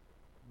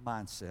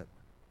mindset,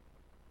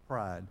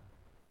 pride,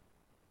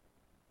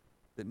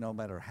 that no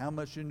matter how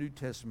much the New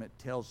Testament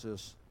tells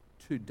us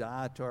to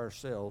die to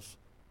ourselves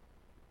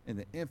and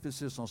the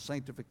emphasis on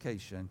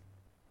sanctification,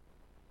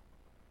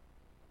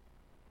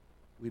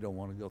 we don't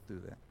want to go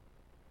through that.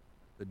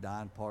 The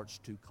dying part's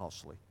too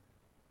costly.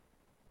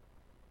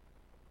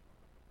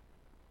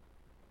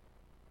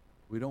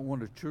 We don't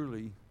want to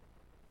truly,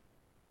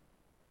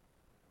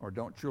 or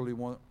don't truly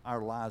want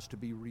our lives to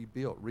be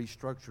rebuilt,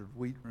 restructured,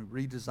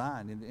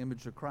 redesigned in the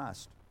image of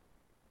Christ.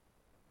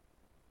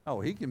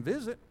 Oh, He can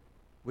visit.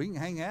 We can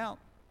hang out.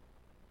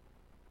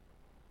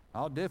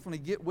 I'll definitely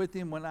get with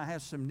Him when I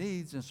have some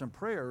needs and some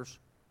prayers.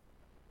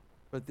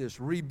 But this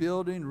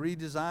rebuilding,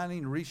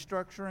 redesigning,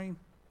 restructuring,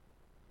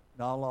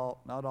 not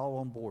all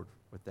on board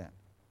with that.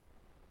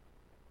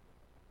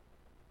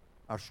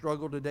 Our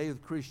struggle today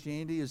with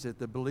Christianity is that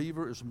the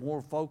believer is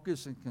more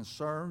focused and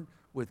concerned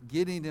with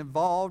getting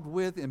involved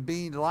with and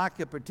being like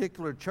a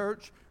particular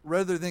church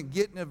rather than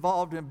getting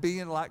involved in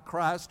being like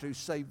Christ who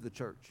saved the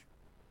church.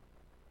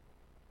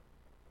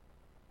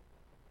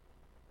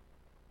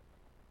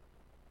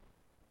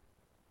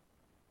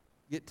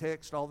 Get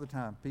text all the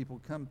time.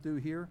 People come through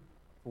here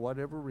for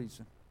whatever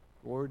reason.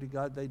 Glory to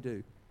God they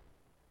do.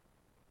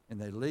 And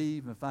they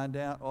leave and find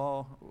out,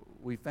 oh,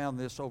 we found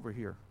this over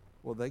here.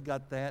 Well, they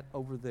got that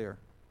over there.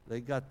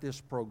 They got this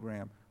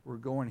program. We're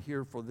going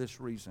here for this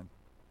reason.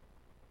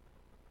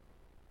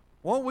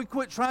 Won't we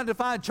quit trying to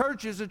find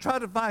churches and try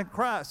to find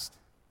Christ?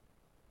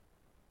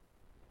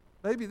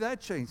 Maybe that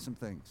changed some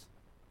things.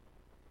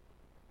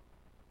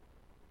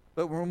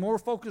 But we're more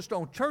focused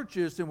on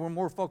churches than we're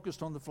more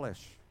focused on the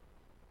flesh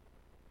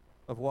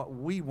of what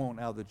we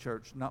want out of the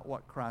church, not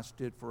what Christ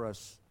did for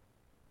us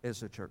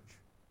as a church.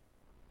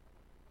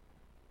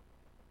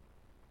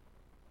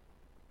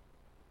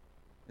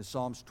 In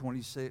Psalms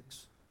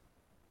 26,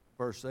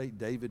 verse 8,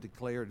 David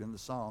declared in the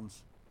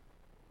Psalms,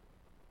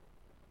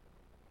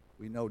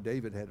 we know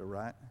David had it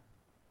right.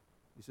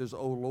 He says,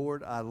 "O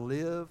Lord, I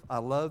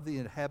love the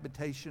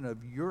habitation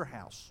of your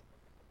house,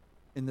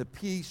 in the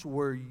peace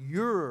where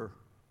your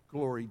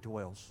glory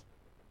dwells."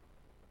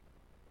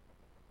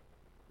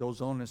 Goes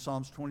on in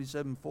Psalms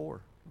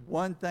 27:4.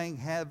 "One thing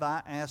have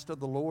I asked of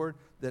the Lord,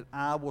 that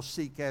I will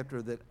seek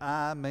after, that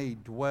I may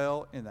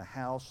dwell in the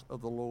house of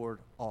the Lord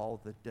all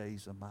the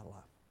days of my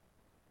life."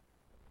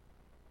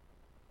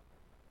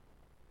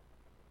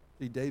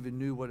 See, David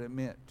knew what it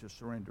meant to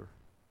surrender.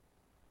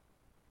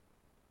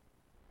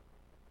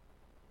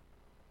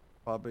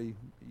 You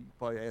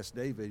probably ask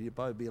David, he'd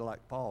probably be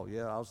like Paul.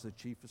 "Yeah, I was the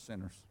chief of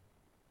sinners."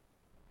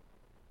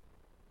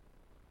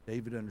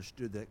 David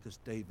understood that because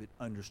David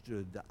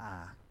understood the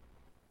I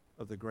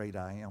of the great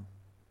I am.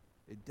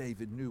 And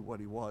David knew what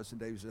he was,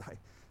 and David said, "Hey,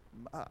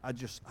 I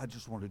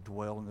just want to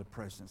dwell in the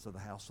presence of the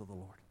house of the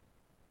Lord."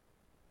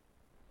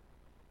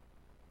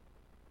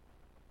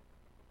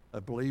 A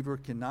believer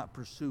cannot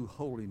pursue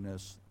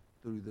holiness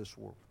through this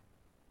world.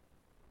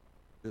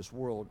 This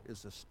world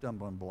is a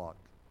stumbling block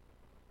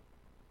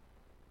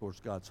towards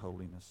God's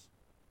holiness.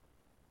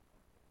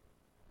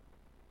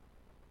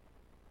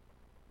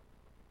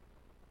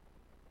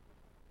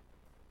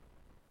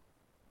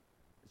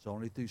 It's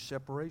only through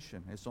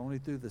separation. It's only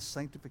through the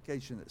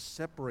sanctification that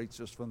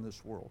separates us from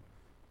this world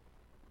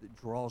that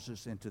draws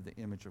us into the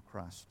image of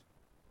Christ.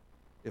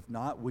 If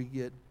not, we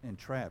get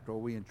entrapped, or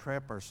we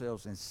entrap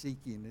ourselves in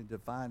seeking and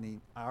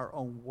defining our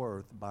own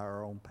worth by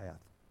our own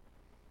path.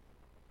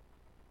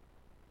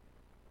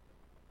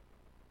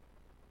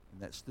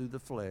 And that's through the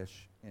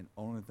flesh, and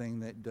the only thing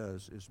that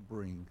does is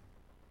bring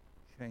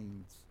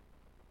chains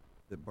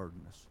that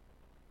burden us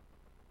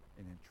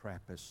and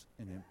entrap us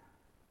and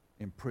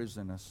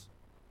imprison us.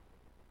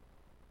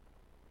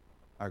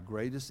 Our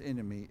greatest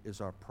enemy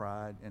is our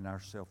pride and our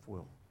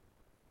self-will.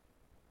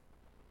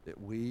 That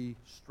we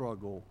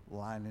struggle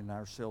lining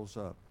ourselves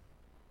up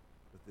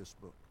with this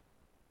book.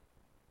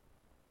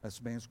 That's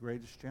man's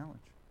greatest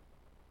challenge.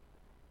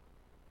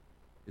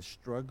 Is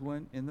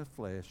struggling in the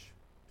flesh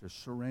to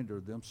surrender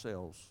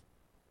themselves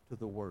to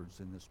the words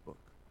in this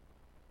book.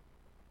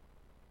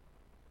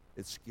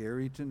 It's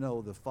scary to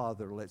know the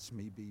Father lets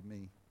me be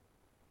me.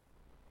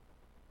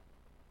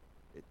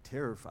 It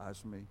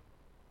terrifies me.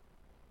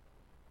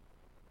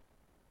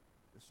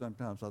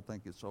 Sometimes I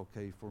think it's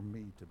okay for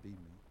me to be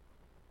me.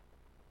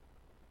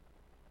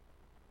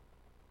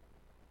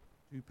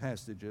 Two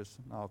passages,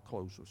 and I'll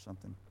close with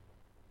something.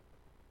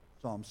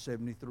 Psalm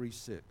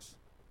 73:6.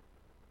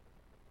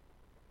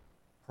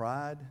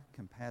 "Pride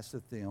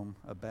compasseth them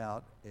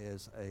about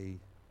as a,"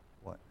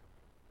 what?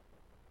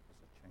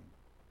 As a chain.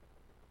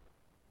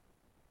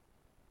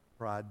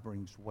 Pride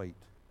brings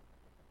weight,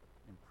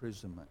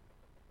 imprisonment,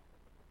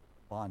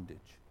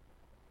 bondage.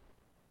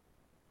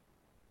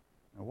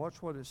 Now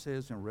watch what it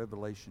says in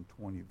Revelation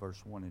 20,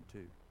 verse 1 and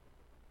 2.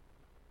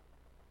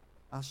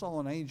 "I saw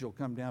an angel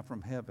come down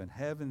from heaven,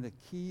 having the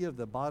key of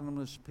the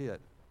bottomless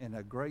pit, and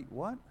a great"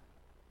 what?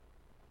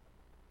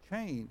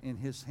 "Chain in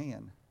his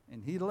hand.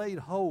 And he laid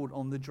hold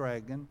on the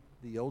dragon,"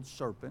 the old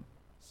serpent,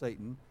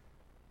 Satan,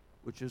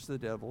 which is the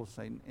devil,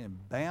 Satan,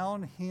 "and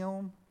bound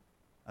him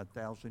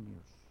 1,000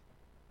 years."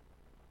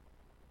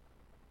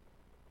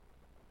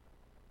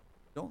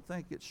 Don't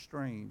think it's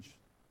strange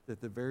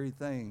that the very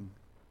thing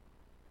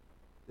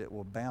that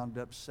will bound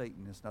up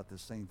Satan is not the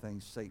same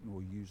thing Satan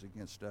will use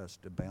against us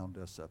to bound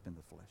us up in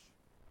the flesh.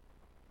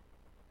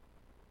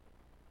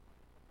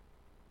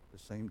 The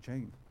same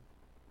chain.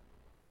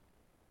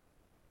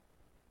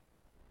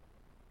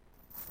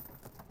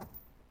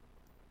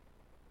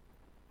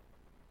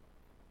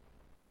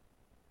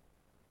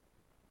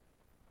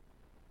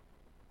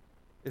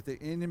 If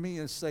the enemy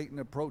and Satan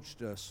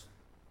approached us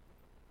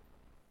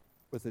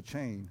with a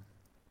chain,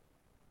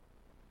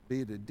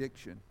 be it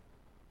addiction,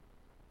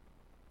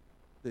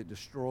 that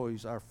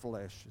destroys our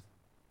flesh,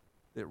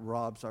 that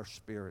robs our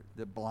spirit,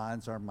 that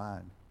blinds our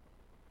mind,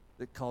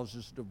 that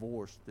causes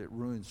divorce, that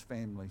ruins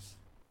families.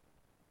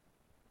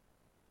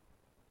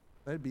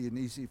 That'd be an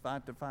easy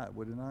fight to fight,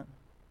 would it not?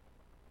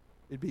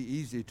 It'd be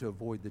easy to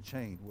avoid the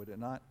chain, would it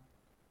not?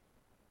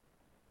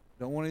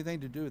 Don't want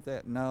anything to do with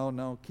that.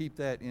 No, keep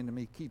that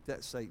enemy, keep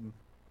that Satan.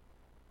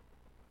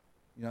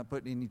 You're not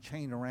putting any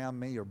chain around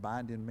me or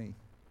binding me.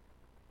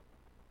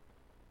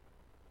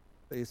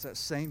 It's that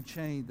same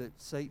chain that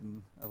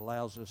Satan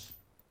allows us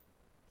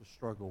to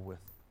struggle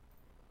with.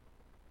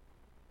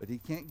 But he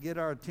can't get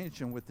our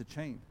attention with the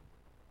chain.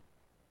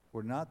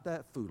 We're not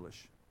that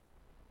foolish.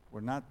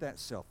 We're not that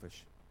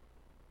selfish.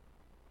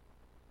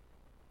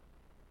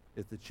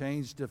 If the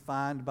chain's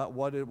defined about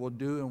what it will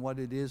do and what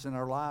it is in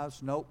our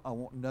lives, nope, I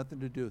want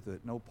nothing to do with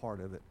it, no part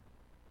of it.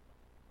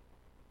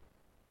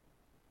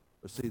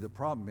 But see, the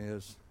problem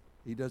is,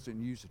 he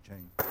doesn't use a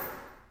chain.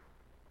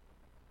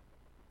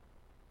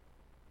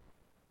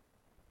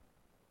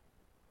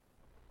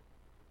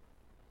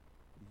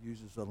 He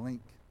uses a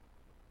link.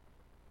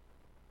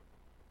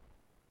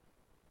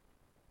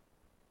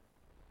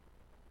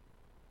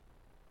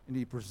 And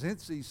he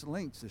presents these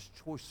links as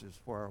choices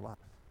for our life.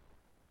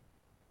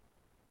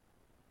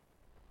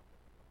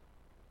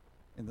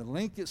 And the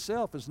link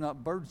itself is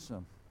not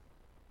burdensome.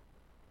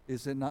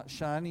 Is it not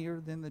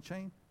shinier than the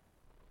chain?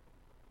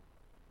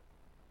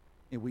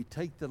 And we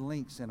take the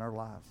links in our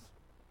lives,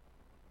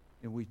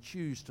 and we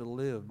choose to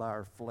live by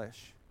our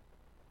flesh.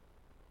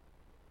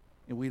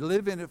 And we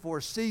live in it for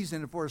a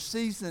season, and for a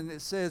season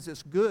it says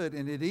it's good,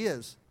 and it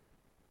is.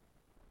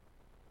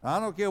 I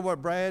don't care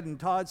what Brad and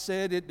Todd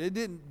said. It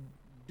didn't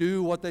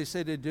do what they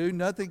said it'd do.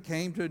 Nothing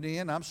came to an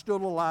end. I'm still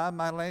alive.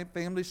 My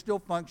family's still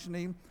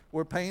functioning.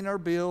 We're paying our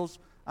bills.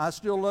 I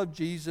still love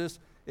Jesus.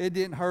 It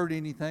didn't hurt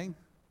anything.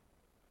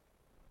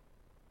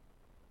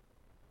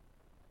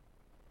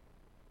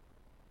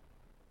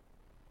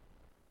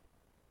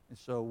 And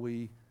so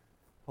we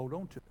hold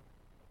on to it.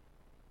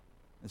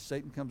 And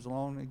Satan comes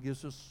along and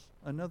gives us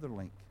another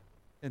link,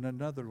 and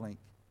another link,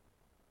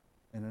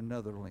 and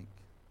another link,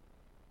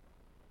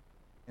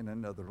 and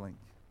another link.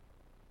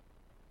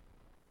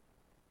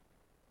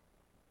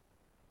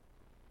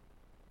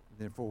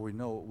 And before we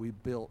know it, we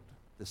built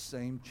the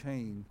same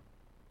chain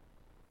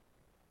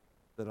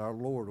that our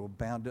Lord will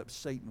bound up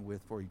Satan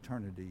with for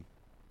eternity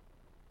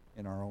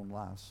in our own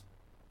lives,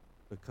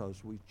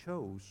 because we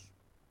chose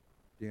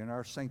during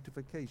our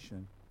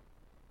sanctification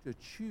to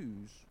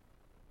choose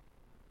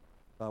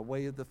by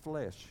way of the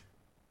flesh,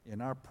 in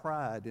our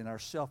pride, in our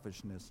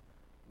selfishness.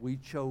 We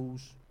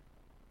chose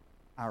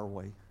our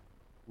way.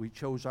 We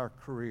chose our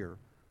career.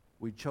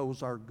 We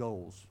chose our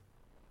goals.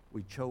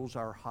 We chose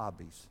our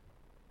hobbies,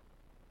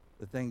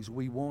 the things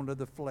we want of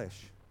the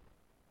flesh.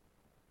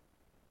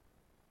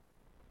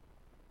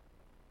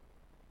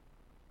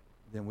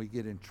 Then we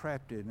get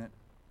entrapped in it,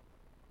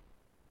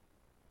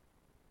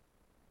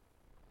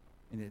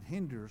 and it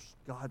hinders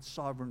God's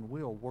sovereign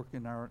will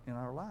working in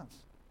our lives.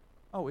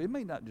 Oh, it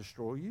may not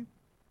destroy you.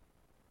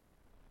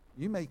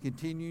 You may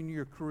continue in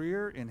your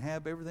career and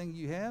have everything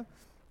you have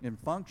and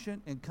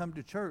function and come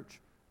to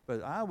church.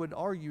 But I would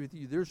argue with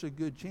you, there's a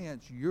good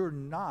chance you're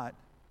not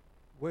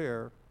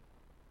where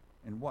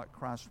and what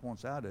Christ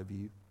wants out of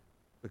you.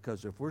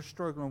 Because if we're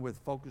struggling with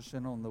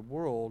focusing on the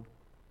world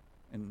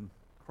and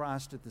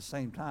Christ at the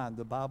same time,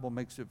 the Bible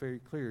makes it very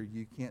clear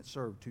you can't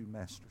serve two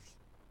masters.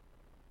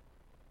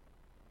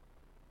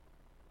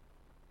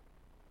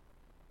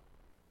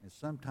 And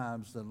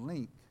sometimes the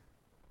link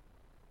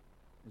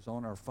is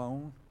on our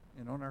phone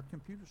and on our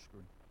computer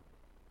screen.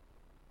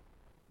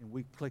 And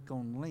we click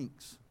on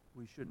links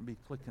we shouldn't be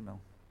clicking on.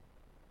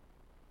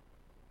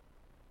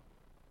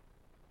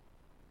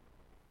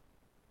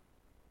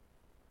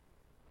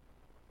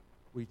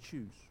 We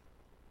choose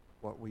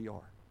what we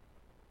are.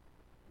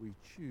 We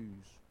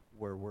choose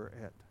where we're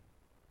at.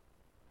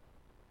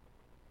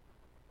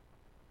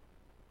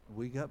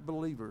 We got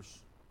believers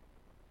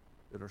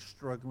that are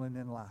struggling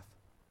in life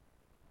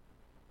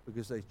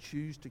because they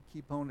choose to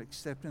keep on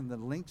accepting the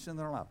links in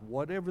their life.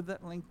 Whatever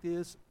that link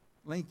is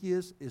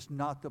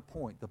not the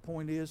point. The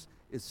point is,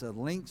 it's the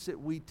links that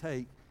we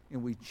take,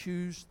 and we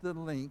choose the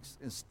links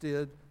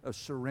instead of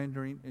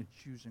surrendering and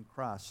choosing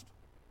Christ.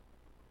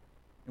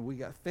 And we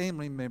got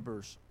family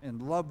members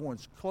and loved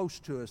ones close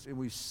to us, and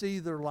we see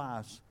their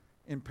lives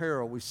in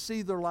peril. We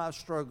see their lives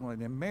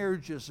struggling, and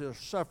marriages are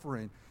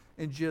suffering,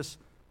 and just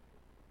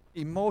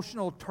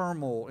emotional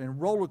turmoil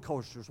and roller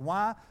coasters.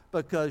 Why?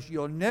 Because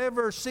you'll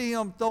never see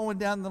them throwing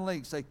down the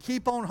links. They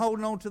keep on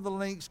holding on to the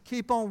links,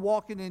 keep on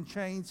walking in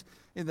chains,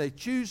 and they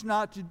choose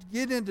not to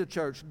get into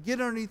church,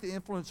 get underneath the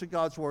influence of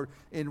God's Word,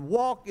 and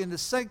walk in the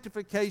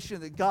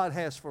sanctification that God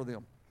has for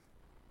them,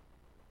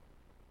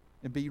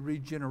 and be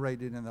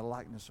regenerated in the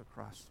likeness of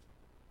Christ.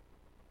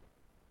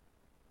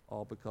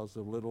 All because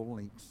of little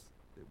links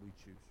that we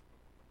choose.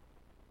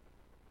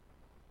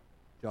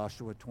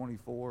 Joshua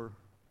 24,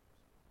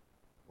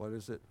 what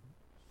is it?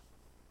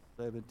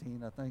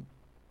 17, I think.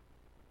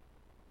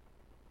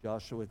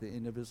 Joshua at the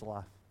end of his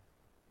life,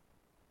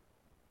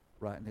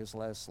 writing his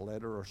last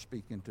letter or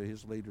speaking to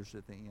his leaders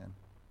at the end.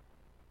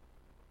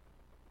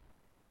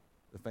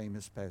 The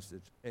famous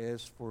passage,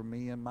 "As for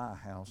me and my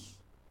house,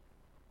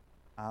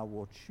 I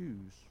will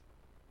choose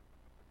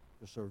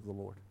to serve the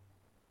Lord."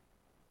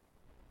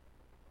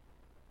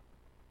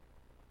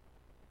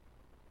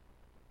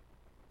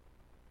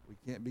 We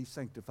can't be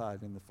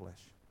sanctified in the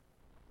flesh.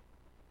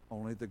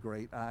 Only the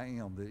great I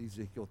am that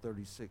Ezekiel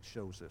 36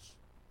 shows us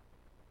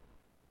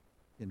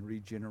can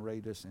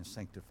regenerate us and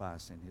sanctify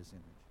us in his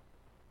image.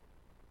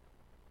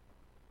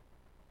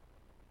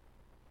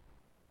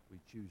 We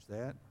choose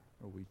that,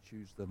 or we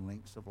choose the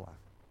links of life.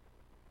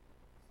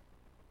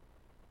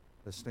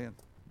 Let's stand.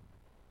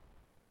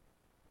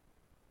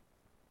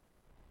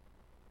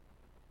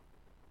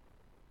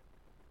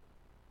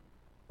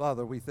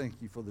 Father, we thank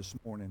you for this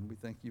morning. We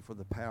thank you for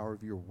the power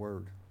of your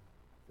word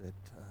that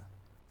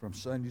from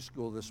Sunday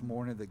school this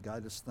morning that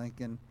got us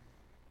thinking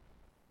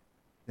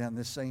down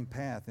this same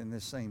path in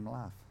this same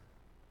life.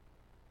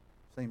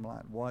 Same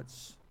life.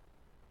 What's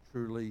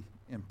truly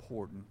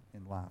important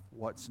in life?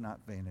 What's not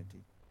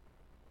vanity?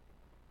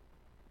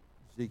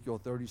 Ezekiel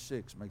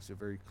 36 makes it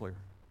very clear.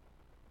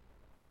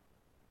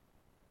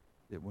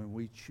 that when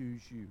we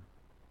choose you,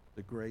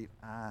 the great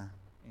I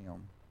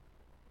am,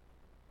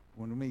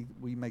 when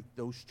we make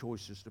those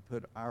choices to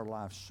put our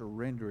lives,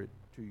 surrender it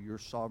to your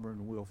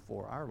sovereign will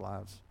for our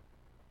lives,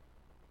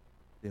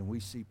 then we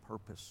see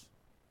purpose.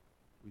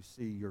 We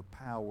see your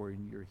power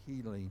and your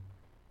healing,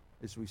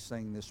 as we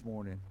sang this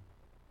morning,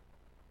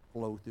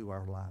 flow through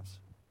our lives.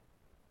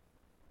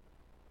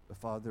 But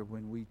Father,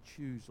 when we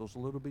choose those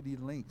little bitty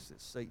links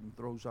that Satan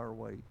throws our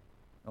way,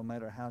 no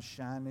matter how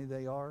shiny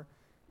they are,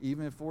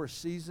 even if for a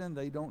season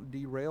they don't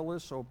derail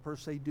us or per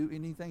se do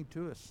anything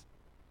to us,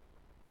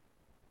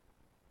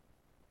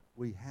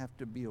 we have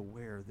to be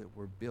aware that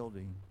we're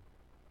building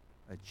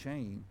a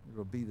chain. It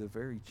will be the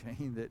very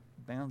chain that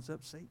bounds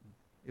up Satan.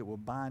 It will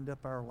bind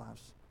up our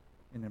lives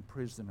and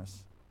imprison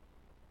us.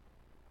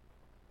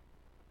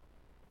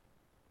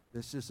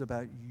 This is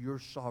about your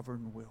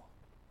sovereign will.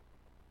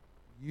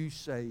 You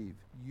save,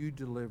 you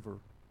deliver,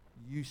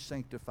 you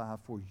sanctify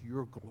for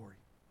your glory,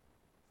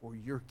 for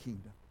your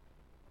kingdom.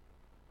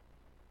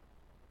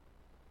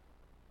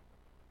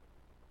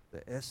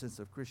 The essence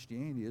of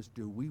Christianity is,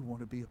 do we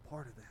want to be a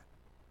part of that?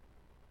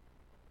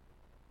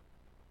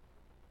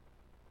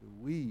 Do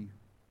we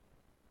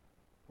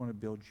want to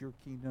build your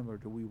kingdom, or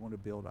do we want to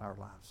build our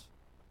lives?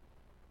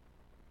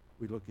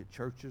 We look at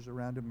churches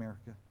around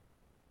America.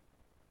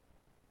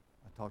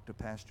 I talk to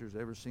pastors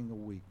every single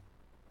week.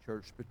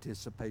 Church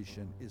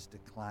participation is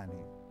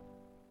declining.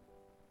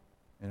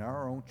 In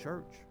our own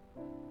church,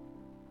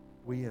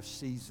 we have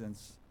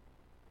seasons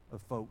of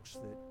folks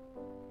that,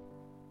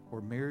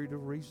 for myriad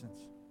of reasons,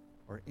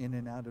 are in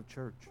and out of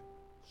church,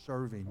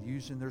 serving,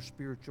 using their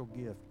spiritual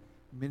gift,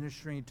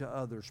 ministering to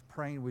others,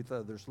 praying with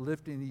others,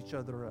 lifting each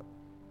other up.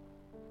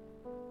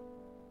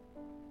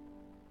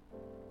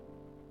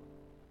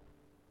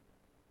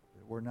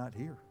 But we're not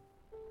here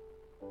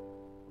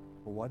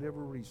for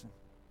whatever reason.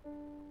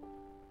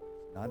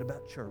 It's not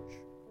about church.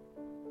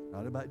 It's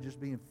not about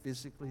just being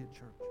physically at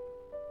church.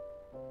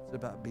 It's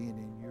about being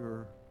in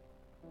your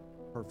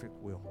perfect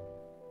will.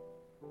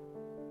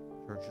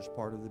 Church is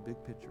part of the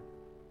big picture.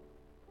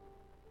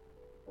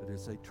 But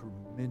it's a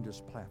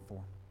tremendous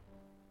platform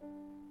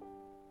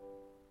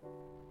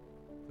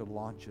to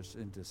launch us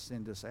and to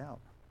send us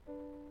out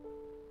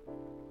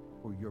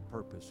for your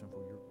purpose and for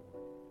your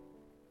glory.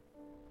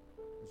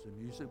 As the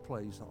music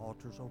plays, the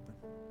altar's open.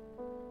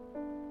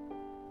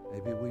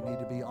 Maybe we need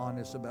to be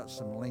honest about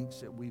some links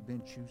that we've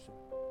been choosing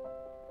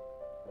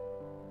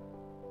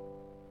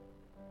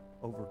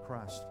over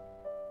Christ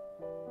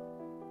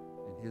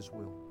and His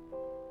will.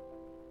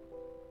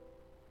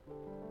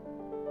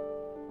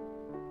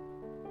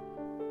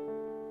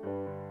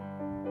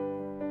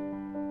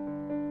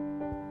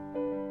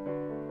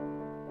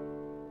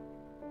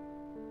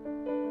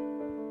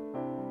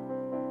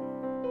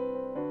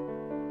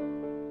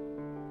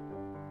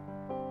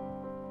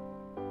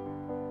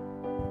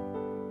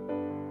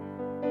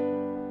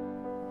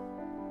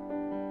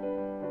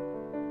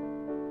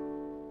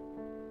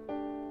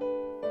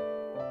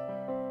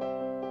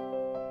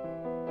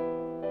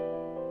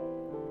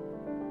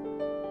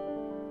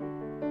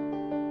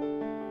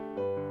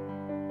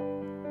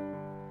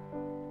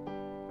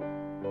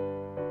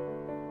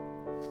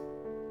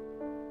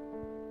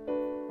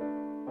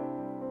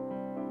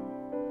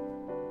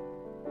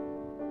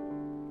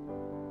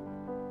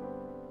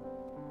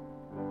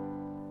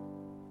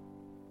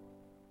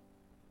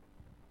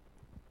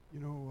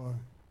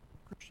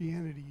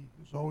 Christianity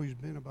has always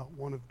been about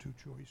one of two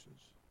choices.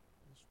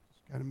 This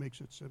kind of makes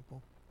it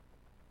simple.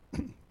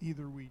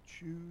 Either we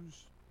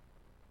choose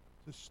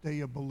to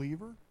stay a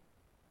believer,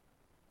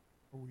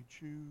 or we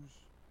choose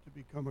to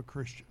become a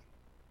Christian.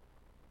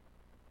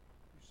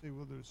 You say,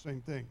 well, they're the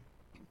same thing.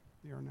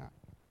 They are not.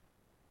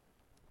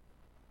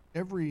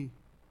 Every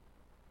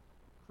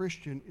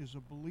Christian is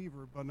a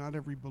believer, but not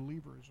every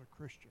believer is a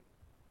Christian.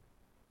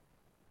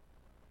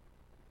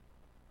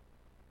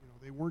 You know,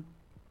 they weren't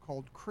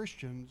called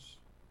Christians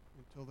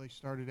until they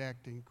started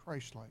acting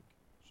Christ-like.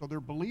 So their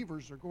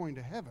believers are going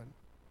to heaven,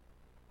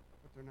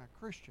 but they're not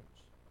Christians.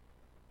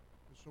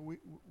 And so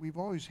we've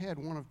always had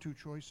one of two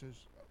choices,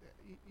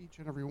 each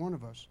and every one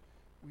of us.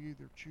 We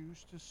either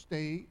choose to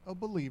stay a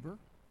believer,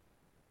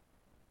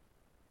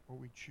 or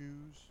we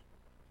choose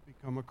to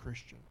become a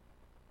Christian.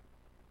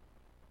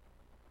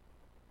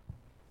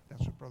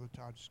 That's what Brother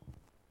Todd's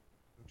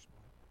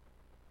explained.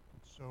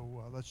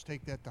 So let's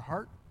take that to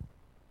heart,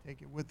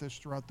 take it with us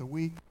throughout the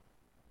week,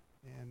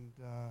 and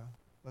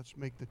let's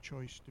make the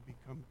choice to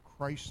become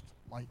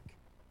Christ-like,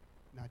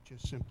 not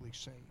just simply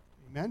saved.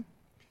 Amen?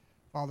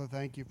 Father,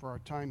 thank you for our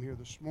time here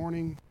this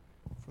morning,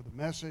 for the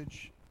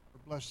message.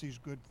 Bless these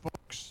good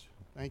folks.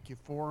 Thank you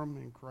for them.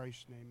 In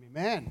Christ's name,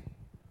 amen.